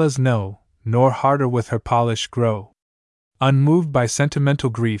as well as know, nor harder with her polish grow. Unmoved by sentimental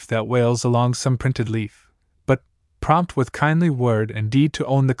grief that wails along some printed leaf, but prompt with kindly word and deed to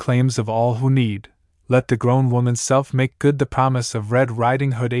own the claims of all who need, let the grown woman's self make good the promise of Red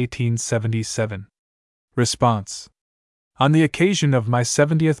Riding Hood 1877. Response. On the occasion of my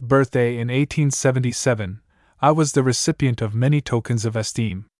 70th birthday in 1877, I was the recipient of many tokens of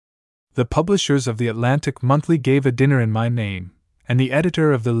esteem. The publishers of the Atlantic Monthly gave a dinner in my name, and the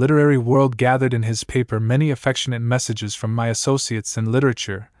editor of the Literary World gathered in his paper many affectionate messages from my associates in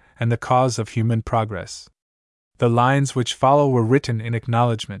literature and the cause of human progress. The lines which follow were written in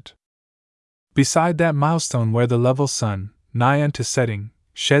acknowledgment. Beside that milestone where the level sun, nigh unto setting,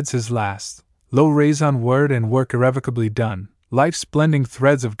 sheds his last, low rays on word and work irrevocably done, life's blending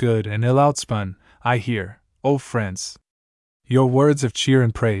threads of good and ill outspun, I hear, O friends, your words of cheer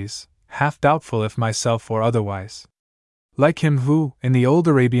and praise, half doubtful if myself or otherwise. Like him who, in the old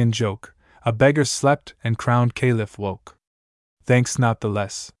Arabian joke, a beggar slept and crowned caliph woke. Thanks not the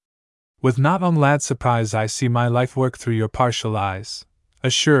less. With not unglad surprise I see my life work through your partial eyes,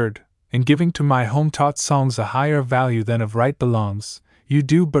 assured, in giving to my home-taught songs a higher value than of right belongs, you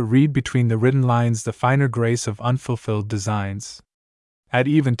do but read between the written lines the finer grace of unfulfilled designs. At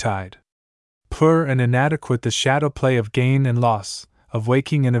eventide, poor and inadequate the shadow play of gain and loss, of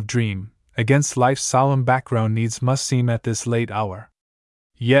waking and of dream, against life's solemn background needs must seem at this late hour.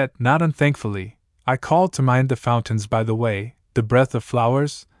 Yet, not unthankfully, I call to mind the fountains by the way, the breath of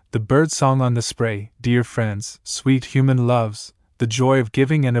flowers, the bird song on the spray, dear friends, sweet human loves, the joy of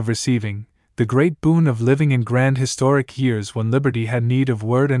giving and of receiving, the great boon of living in grand historic years when liberty had need of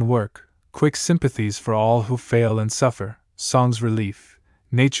word and work, quick sympathies for all who fail and suffer, song's relief,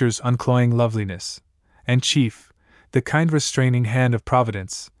 nature's uncloying loveliness, and chief, the kind restraining hand of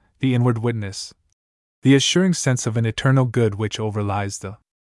Providence, the inward witness, the assuring sense of an eternal good which overlies the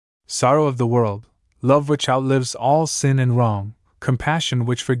sorrow of the world, love which outlives all sin and wrong, compassion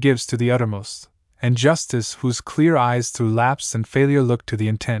which forgives to the uttermost, and justice whose clear eyes through lapse and failure look to the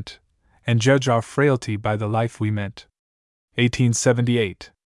intent, and judge our frailty by the life we meant.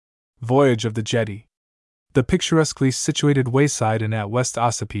 1878. Voyage of the Jetty. The picturesquely situated wayside inn at West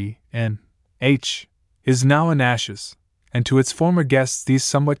Ossipee, N.H., is now in ashes, and to its former guests these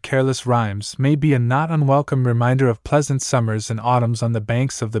somewhat careless rhymes may be a not unwelcome reminder of pleasant summers and autumns on the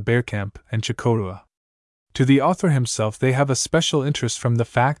banks of the Bearcamp and Chocorua. To the author himself they have a special interest from the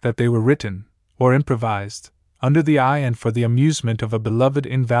fact that they were written, or improvised, under the eye and for the amusement of a beloved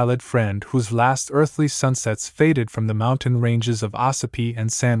invalid friend whose last earthly sunsets faded from the mountain ranges of Ossipee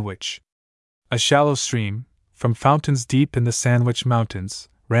and Sandwich. A shallow stream, from fountains deep in the Sandwich Mountains,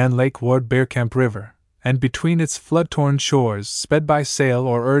 ran lakeward Bearcamp River, and between its flood-torn shores, sped by sail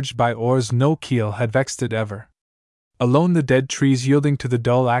or urged by oars, no keel had vexed it ever. Alone the dead trees yielding to the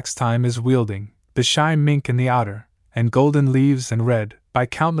dull axe time is wielding, the shy mink in the otter, and golden leaves and red, by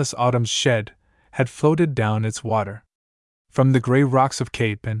countless autumns shed, had floated down its water. From the grey rocks of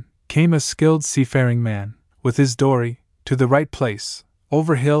Cape Ann came a skilled seafaring man, with his dory, to the right place,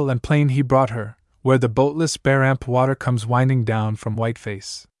 over hill and plain he brought her, where the boatless Bearcamp water comes winding down from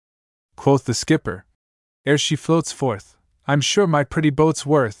Whiteface. Quoth the skipper, ere she floats forth, I'm sure my pretty boat's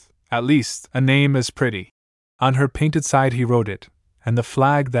worth, at least, a name as pretty. On her painted side he wrote it, and the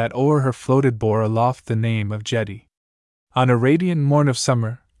flag that o'er her floated bore aloft the name of Jetty. On a radiant morn of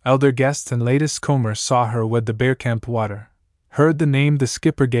summer, elder guest and latest comber saw her wed the Bearcamp water, heard the name the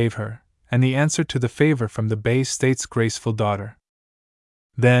skipper gave her, and the answer to the favor from the Bay State's graceful daughter.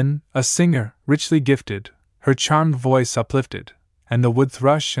 Then, a singer, richly gifted, her charmed voice uplifted, and the wood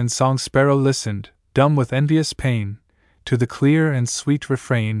thrush and song sparrow listened, dumb with envious pain, to the clear and sweet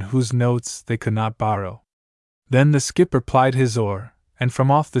refrain whose notes they could not borrow. Then the skipper plied his oar, and from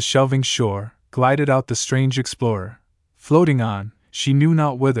off the shelving shore glided out the strange explorer, floating on, she knew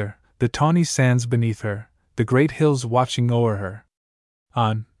not whither, the tawny sands beneath her, the great hills watching o'er her.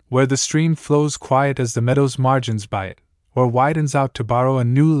 On, where the stream flows quiet as the meadow's margins by it, or widens out to borrow a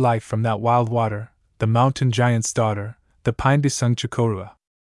new life from that wild water, the mountain giant's daughter, the pine-besung Chocorua.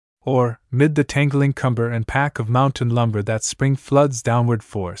 Or, mid the tangling cumber and pack of mountain lumber that spring floods downward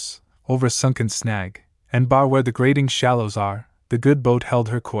force, over sunken snag, and bar where the grating shallows are, the good boat held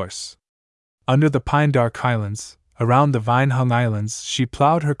her course. Under the pine-dark highlands, around the vine-hung islands, she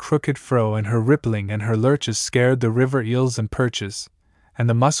plowed her crooked furrow, and her rippling and her lurches scared the river eels and perches, and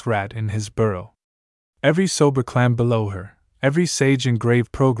the muskrat in his burrow. Every sober clam below her, every sage and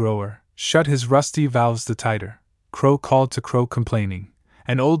grave pro-grower, shut his rusty valves the tighter. Crow called to crow complaining,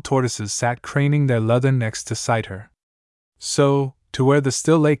 and old tortoises sat craning their leathern necks to sight her. So, to where the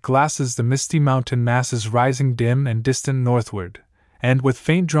still lake glasses the misty mountain masses rising dim and distant northward, and with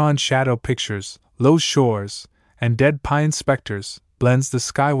faint drawn shadow pictures, low shores, and dead pine spectres, blends the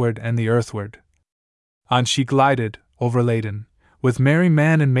skyward and the earthward. On she glided, overladen, with merry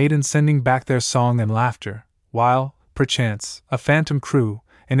man and maiden sending back their song and laughter, while, perchance, a phantom crew,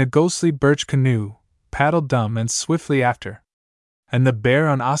 in a ghostly birch canoe, paddled dumb and swiftly after. And the bear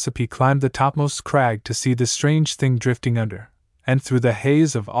on Ossipee climbed the topmost crag to see the strange thing drifting under, and through the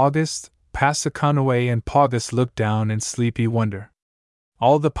haze of August, past Conaway and Paugus looked down in sleepy wonder.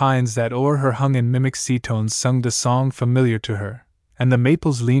 All the pines that o'er her hung in mimic sea tones sung the song familiar to her, and the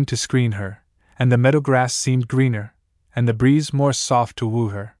maples leaned to screen her, and the meadow grass seemed greener, and the breeze more soft to woo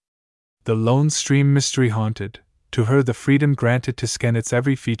her. The lone stream mystery haunted, to her the freedom granted to scan its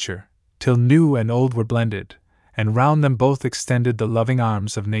every feature, till new and old were blended, and round them both extended the loving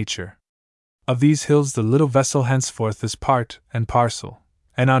arms of nature. Of these hills the little vessel henceforth is part and parcel,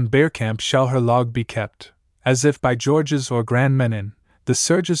 and on Bear Camp shall her log be kept, as if by George's or Grand Menin, the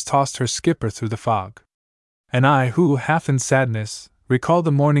surges tossed her skipper through the fog. And I, who, half in sadness, recall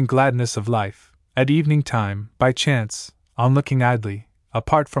the morning gladness of life, at evening time, by chance, on looking idly,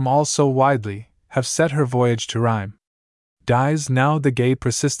 apart from all so widely, have set her voyage to rhyme. Dies now the gay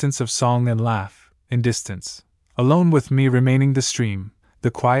persistence of song and laugh, in distance, alone with me remaining the stream,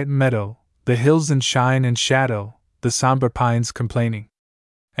 the quiet meadow, the hills in shine and shadow, the somber pines complaining.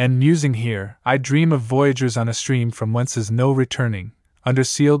 And musing here, I dream of voyagers on a stream from whence is no returning, under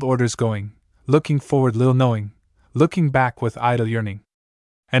sealed orders going, looking forward little knowing, looking back with idle yearning.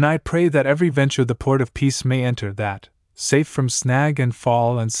 And I pray that every venture the port of peace may enter, that, safe from snag and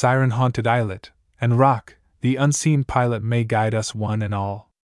fall and siren-haunted islet, and rock, the unseen pilot may guide us one and all.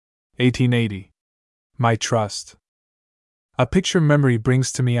 1880. My trust. A picture memory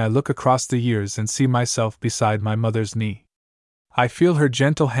brings to me. I look across the years and see myself beside my mother's knee. I feel her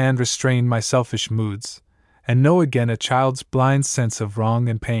gentle hand restrain my selfish moods, and know again a child's blind sense of wrong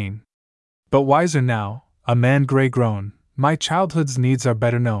and pain. But wiser now, a man grey grown, my childhood's needs are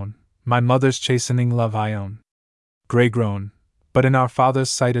better known, my mother's chastening love I own. Grey grown, but in our Father's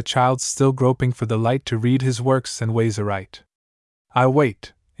sight a child still groping for the light to read his works and ways aright. I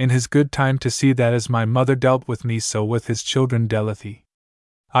wait, in his good time, to see that as my mother dealt with me so with his children dealeth he.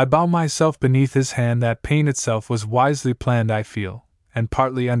 I bow myself beneath his hand, that pain itself was wisely planned. I feel, and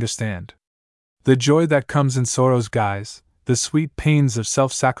partly understand, the joy that comes in sorrow's guise, the sweet pains of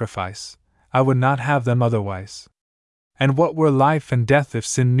self-sacrifice. I would not have them otherwise. And what were life and death if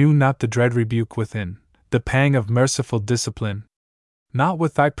sin knew not the dread rebuke within, the pang of merciful discipline? Not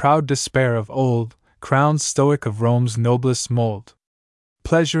with thy proud despair of old, crowned stoic of Rome's noblest mold.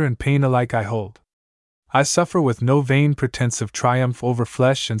 Pleasure and pain alike I hold. I suffer with no vain pretense of triumph over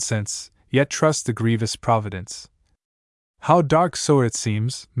flesh and sense, yet trust the grievous providence, how dark soe'er it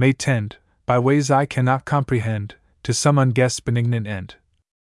seems, may tend, by ways I cannot comprehend, to some unguessed benignant end.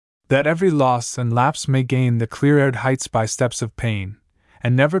 That every loss and lapse may gain the clear-aired heights by steps of pain,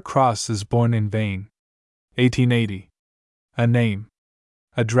 and never cross is borne in vain. 1880. A name.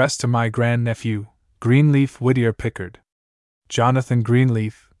 Addressed to my grandnephew, Greenleaf Whittier Pickard. Jonathan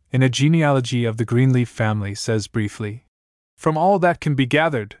Greenleaf, in a genealogy of the Greenleaf family, says briefly, "From all that can be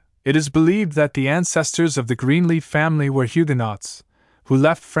gathered, it is believed that the ancestors of the Greenleaf family were Huguenots, who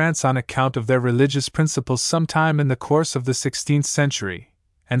left France on account of their religious principles sometime in the course of the 16th century,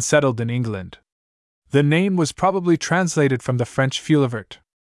 and settled in England. The name was probably translated from the French Fulivert.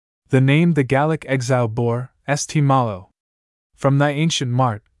 The name the Gallic exile bore, St. Malo, from thy ancient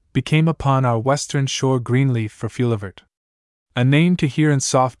mart, became upon our western shore Greenleaf for Fulivert. A name to hear in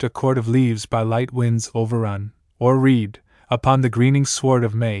soft accord of leaves by light winds overrun, or read, upon the greening sward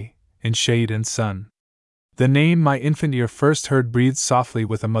of May, in shade and sun. The name my infant ear first heard breathed softly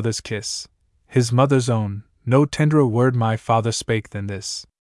with a mother's kiss, his mother's own. No tenderer word my father spake than this.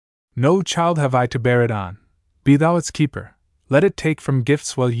 No child have I to bear it on, be thou its keeper, let it take from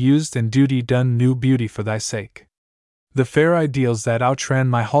gifts well used and duty done new beauty for thy sake. The fair ideals that outran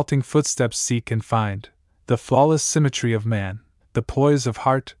my halting footsteps seek and find, the flawless symmetry of man, the poise of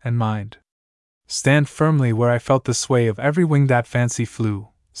heart and mind. Stand firmly where I felt the sway of every wing that fancy flew,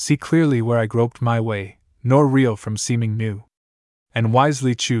 see clearly where I groped my way, nor reel from seeming new. And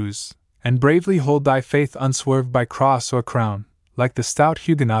wisely choose, and bravely hold thy faith unswerved by cross or crown, like the stout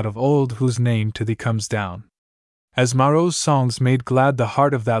Huguenot of old whose name to thee comes down. As Marot's songs made glad the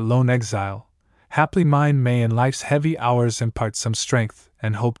heart of that lone exile, haply mine may in life's heavy hours impart some strength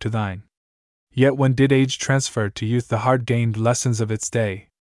and hope to thine. Yet when did age transfer to youth the hard gained lessons of its day?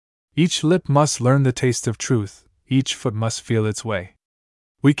 Each lip must learn the taste of truth, each foot must feel its way.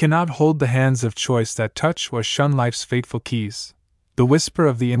 We cannot hold the hands of choice that touch or shun life's fateful keys. The whisper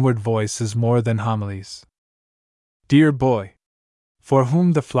of the inward voice is more than homilies. Dear boy, for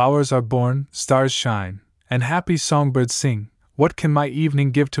whom the flowers are born, stars shine, and happy songbirds sing, what can my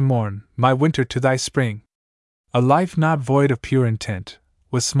evening give to morn, my winter to thy spring? A life not void of pure intent,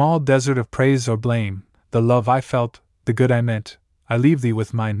 with small desert of praise or blame, the love I felt, the good I meant, I leave thee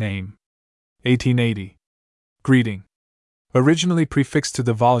with my name. 1880. Greeting. Originally prefixed to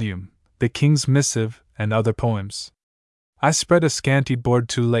the volume, The King's Missive, and Other Poems. I spread a scanty board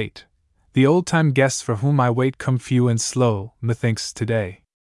too late. The old-time guests for whom I wait come few and slow, methinks, today.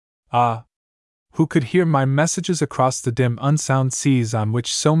 Ah! Who could hear my messages across the dim unsound seas on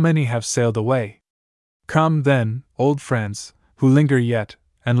which so many have sailed away? Come, then, old friends, who linger yet,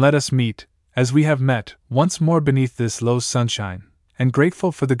 and let us meet, as we have met, once more beneath this low sunshine, and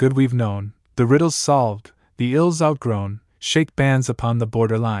grateful for the good we've known, the riddles solved, the ills outgrown, shake bands upon the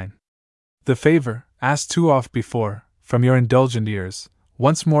border line. The favor, asked too oft before, from your indulgent ears,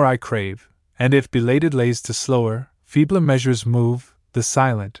 once more I crave, and if belated lays to slower, feebler measures move, the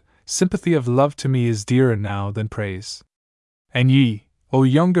silent sympathy of love to me is dearer now than praise. And ye, O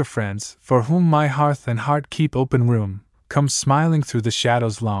younger friends, for whom my hearth and heart keep open room, come smiling through the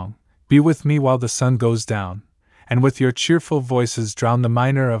shadows long, be with me while the sun goes down, and with your cheerful voices drown the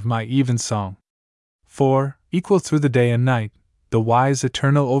minor of my evensong. For, equal through the day and night, the wise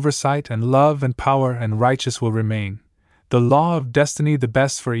eternal oversight and love and power and righteous will remain, the law of destiny the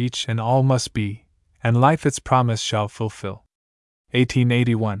best for each and all must be, and life its promise shall fulfill.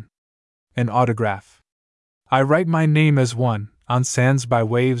 1881. An autograph. I write my name as one, on sands by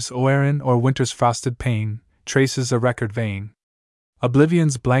waves o'erin or winter's frosted pane, traces a record vain.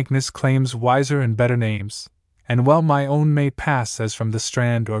 Oblivion's blankness claims wiser and better names, and well my own may pass as from the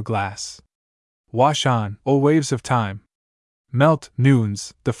strand or glass. Wash on, O waves of time! Melt,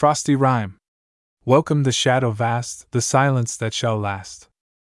 noons, the frosty rime! Welcome the shadow vast, the silence that shall last.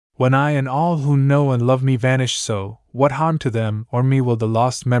 When I and all who know and love me vanish so, what harm to them or me will the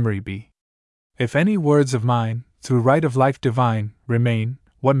lost memory be? If any words of mine, through right of life divine, remain,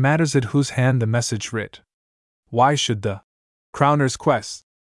 what matters it whose hand the message writ? Why should the crowner's quest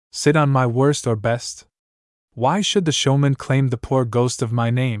sit on my worst or best? Why should the showman claim the poor ghost of my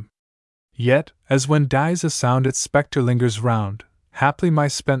name? Yet, as when dies a sound its spectre lingers round, haply my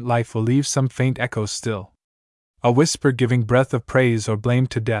spent life will leave some faint echo still. A whisper giving breath of praise or blame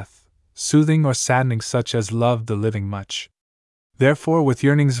to death, soothing or saddening such as love the living much. Therefore with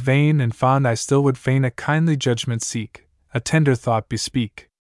yearnings vain and fond I still would fain a kindly judgment seek, a tender thought bespeak.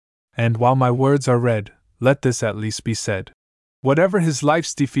 And while my words are read, let this at least be said. Whatever his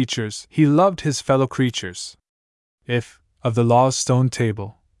life's defeatures, he loved his fellow creatures. If, of the law's stone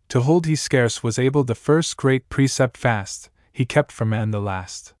table, to hold he scarce was able the first great precept fast, he kept for man the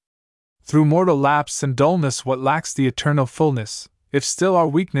last. Through mortal lapse and dullness what lacks the eternal fullness, if still our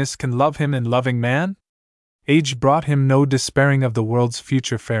weakness can love him in loving man? Age brought him no despairing of the world's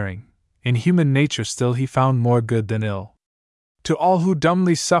future faring, in human nature still he found more good than ill. To all who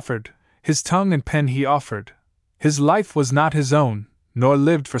dumbly suffered, his tongue and pen he offered, his life was not his own, nor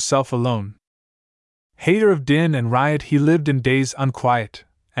lived for self alone. Hater of din and riot he lived in days unquiet,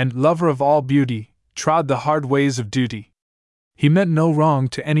 and, lover of all beauty, trod the hard ways of duty. He meant no wrong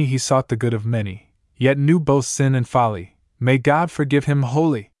to any, he sought the good of many, yet knew both sin and folly, may God forgive him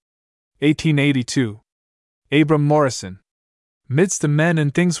wholly. 1882. Abram Morrison. Midst the men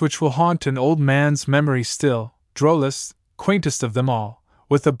and things which will haunt an old man's memory still, drollest, quaintest of them all,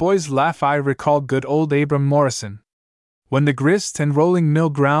 with a boy's laugh I recall good old Abram Morrison. When the grist and rolling mill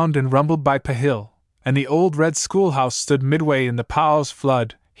ground and rumbled by Pahill, and the old red schoolhouse stood midway in the Powell's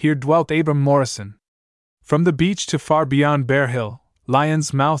flood, here dwelt Abram Morrison. From the beach to far beyond Bear Hill,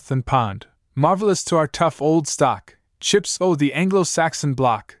 Lion's Mouth and Pond, marvelous to our tough old stock, chips o' the Anglo-Saxon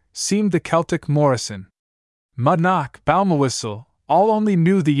block, seemed the Celtic Morrison. Mudknock, Balmawhistle, all only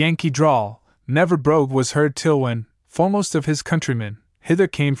knew the Yankee drawl, never brogue was heard till when, foremost of his countrymen, hither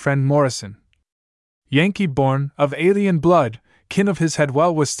came friend Morrison. Yankee born, of alien blood, kin of his had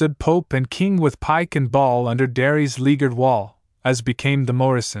well withstood Pope and King with pike and ball under Derry's leaguered wall, as became the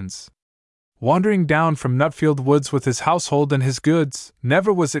Morrisons. Wandering down from Nutfield woods with his household and his goods,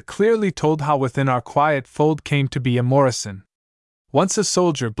 never was it clearly told how within our quiet fold came to be a Morrison. Once a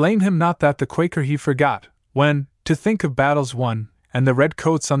soldier, blame him not that the Quaker he forgot, when, to think of battles won, and the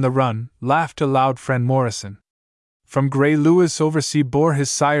redcoats on the run, laughed aloud friend Morrison. From Grey Lewis oversea bore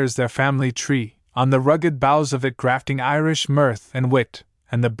his sires their family tree, on the rugged boughs of it grafting Irish mirth and wit,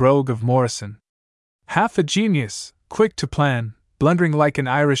 and the brogue of Morrison. Half a genius, quick to plan, blundering like an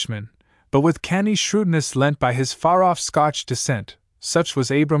Irishman, but with canny shrewdness lent by his far-off Scotch descent, such was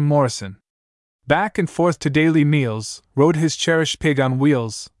Abram Morrison. Back and forth to daily meals, rode his cherished pig on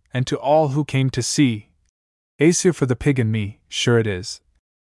wheels, and to all who came to see, "Acier for the pig and me, sure it is,"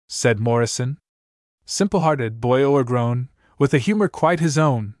 said Morrison. Simple-hearted, boy o'ergrown, with a humor quite his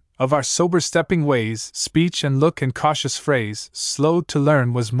own, Of our sober-stepping ways, speech and look and cautious phrase, slow to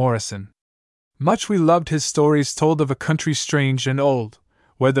learn was Morrison. Much we loved his stories told of a country strange and old,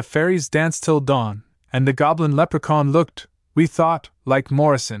 where the fairies danced till dawn, and the goblin leprechaun looked, we thought, like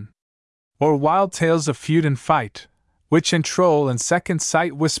Morrison. Or wild tales of feud and fight, witch and troll and second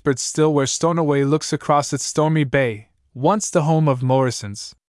sight whispered still where Stornoway looks across its stormy bay, once the home of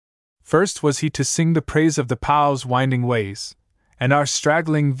Morrisons. First was he to sing the praise of the Pow's winding ways, and our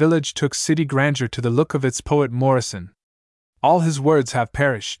straggling village took city grandeur to the look of its poet Morrison. All his words have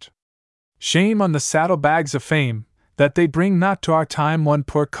perished. Shame on the saddlebags of fame, that they bring not to our time one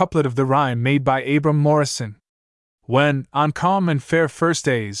poor couplet of the rhyme made by Abram Morrison. When, on calm and fair first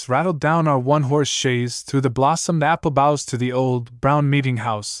days, rattled down our one-horse chaise through the blossomed apple boughs to the old, brown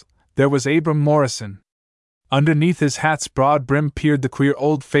meeting-house, there was Abram Morrison. Underneath his hat's broad brim peered the queer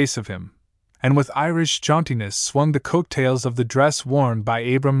old face of him, and with Irish jauntiness swung the coat-tails of the dress worn by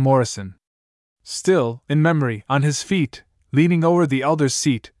Abram Morrison. Still, in memory, on his feet, leaning over the elder's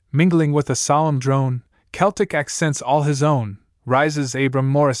seat, mingling with a solemn drone, Celtic accents all his own, rises Abram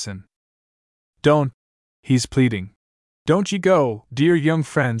Morrison. Don't, he's pleading. Don't ye go, dear young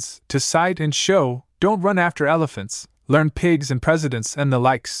friends, to sight and show, don't run after elephants, learn pigs and presidents and the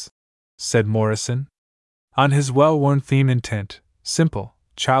likes, said Morrison. On his well-worn theme intent, simple,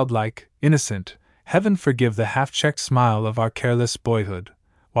 childlike, innocent, heaven forgive the half-checked smile of our careless boyhood,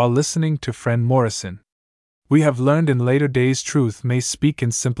 while listening to friend Morrison. We have learned in later days truth may speak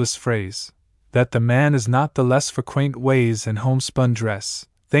in simplest phrase, that the man is not the less for quaint ways and homespun dress,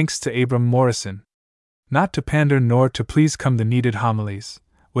 thanks to Abram Morrison. Not to pander nor to please come the needed homilies,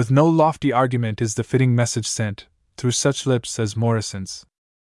 with no lofty argument is the fitting message sent, through such lips as Morrison's.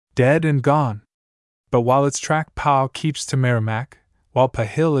 Dead and gone! But while its track Pow keeps to Merrimack, while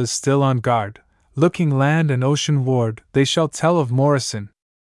Pahill is still on guard, looking land and ocean ward, they shall tell of Morrison.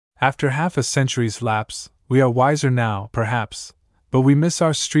 After half a century's lapse, we are wiser now, perhaps, but we miss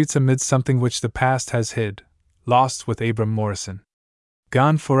our streets amid something which the past has hid, lost with Abram Morrison.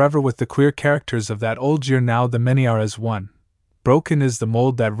 Gone forever with the queer characters of that old year now the many are as one, broken is the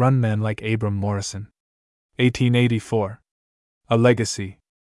mold that run men like Abram Morrison. 1884. A legacy.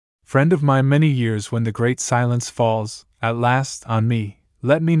 Friend of my many years when the great silence falls, at last, on me,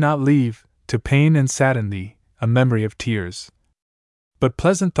 let me not leave, to pain and sadden thee, a memory of tears, but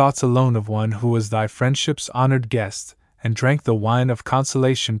pleasant thoughts alone of one who was thy friendship's honored guest, and drank the wine of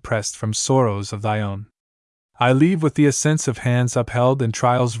consolation pressed from sorrows of thy own. I leave with thee a sense of hands upheld and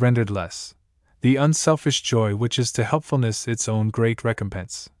trials rendered less, the unselfish joy which is to helpfulness its own great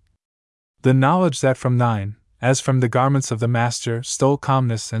recompense. The knowledge that from thine, as from the garments of the Master, stole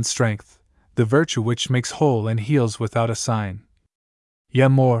calmness and strength, the virtue which makes whole and heals without a sign. Yet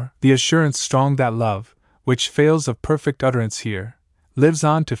more, the assurance strong that love, which fails of perfect utterance here, lives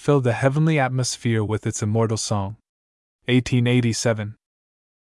on to fill the heavenly atmosphere with its immortal song. 1887.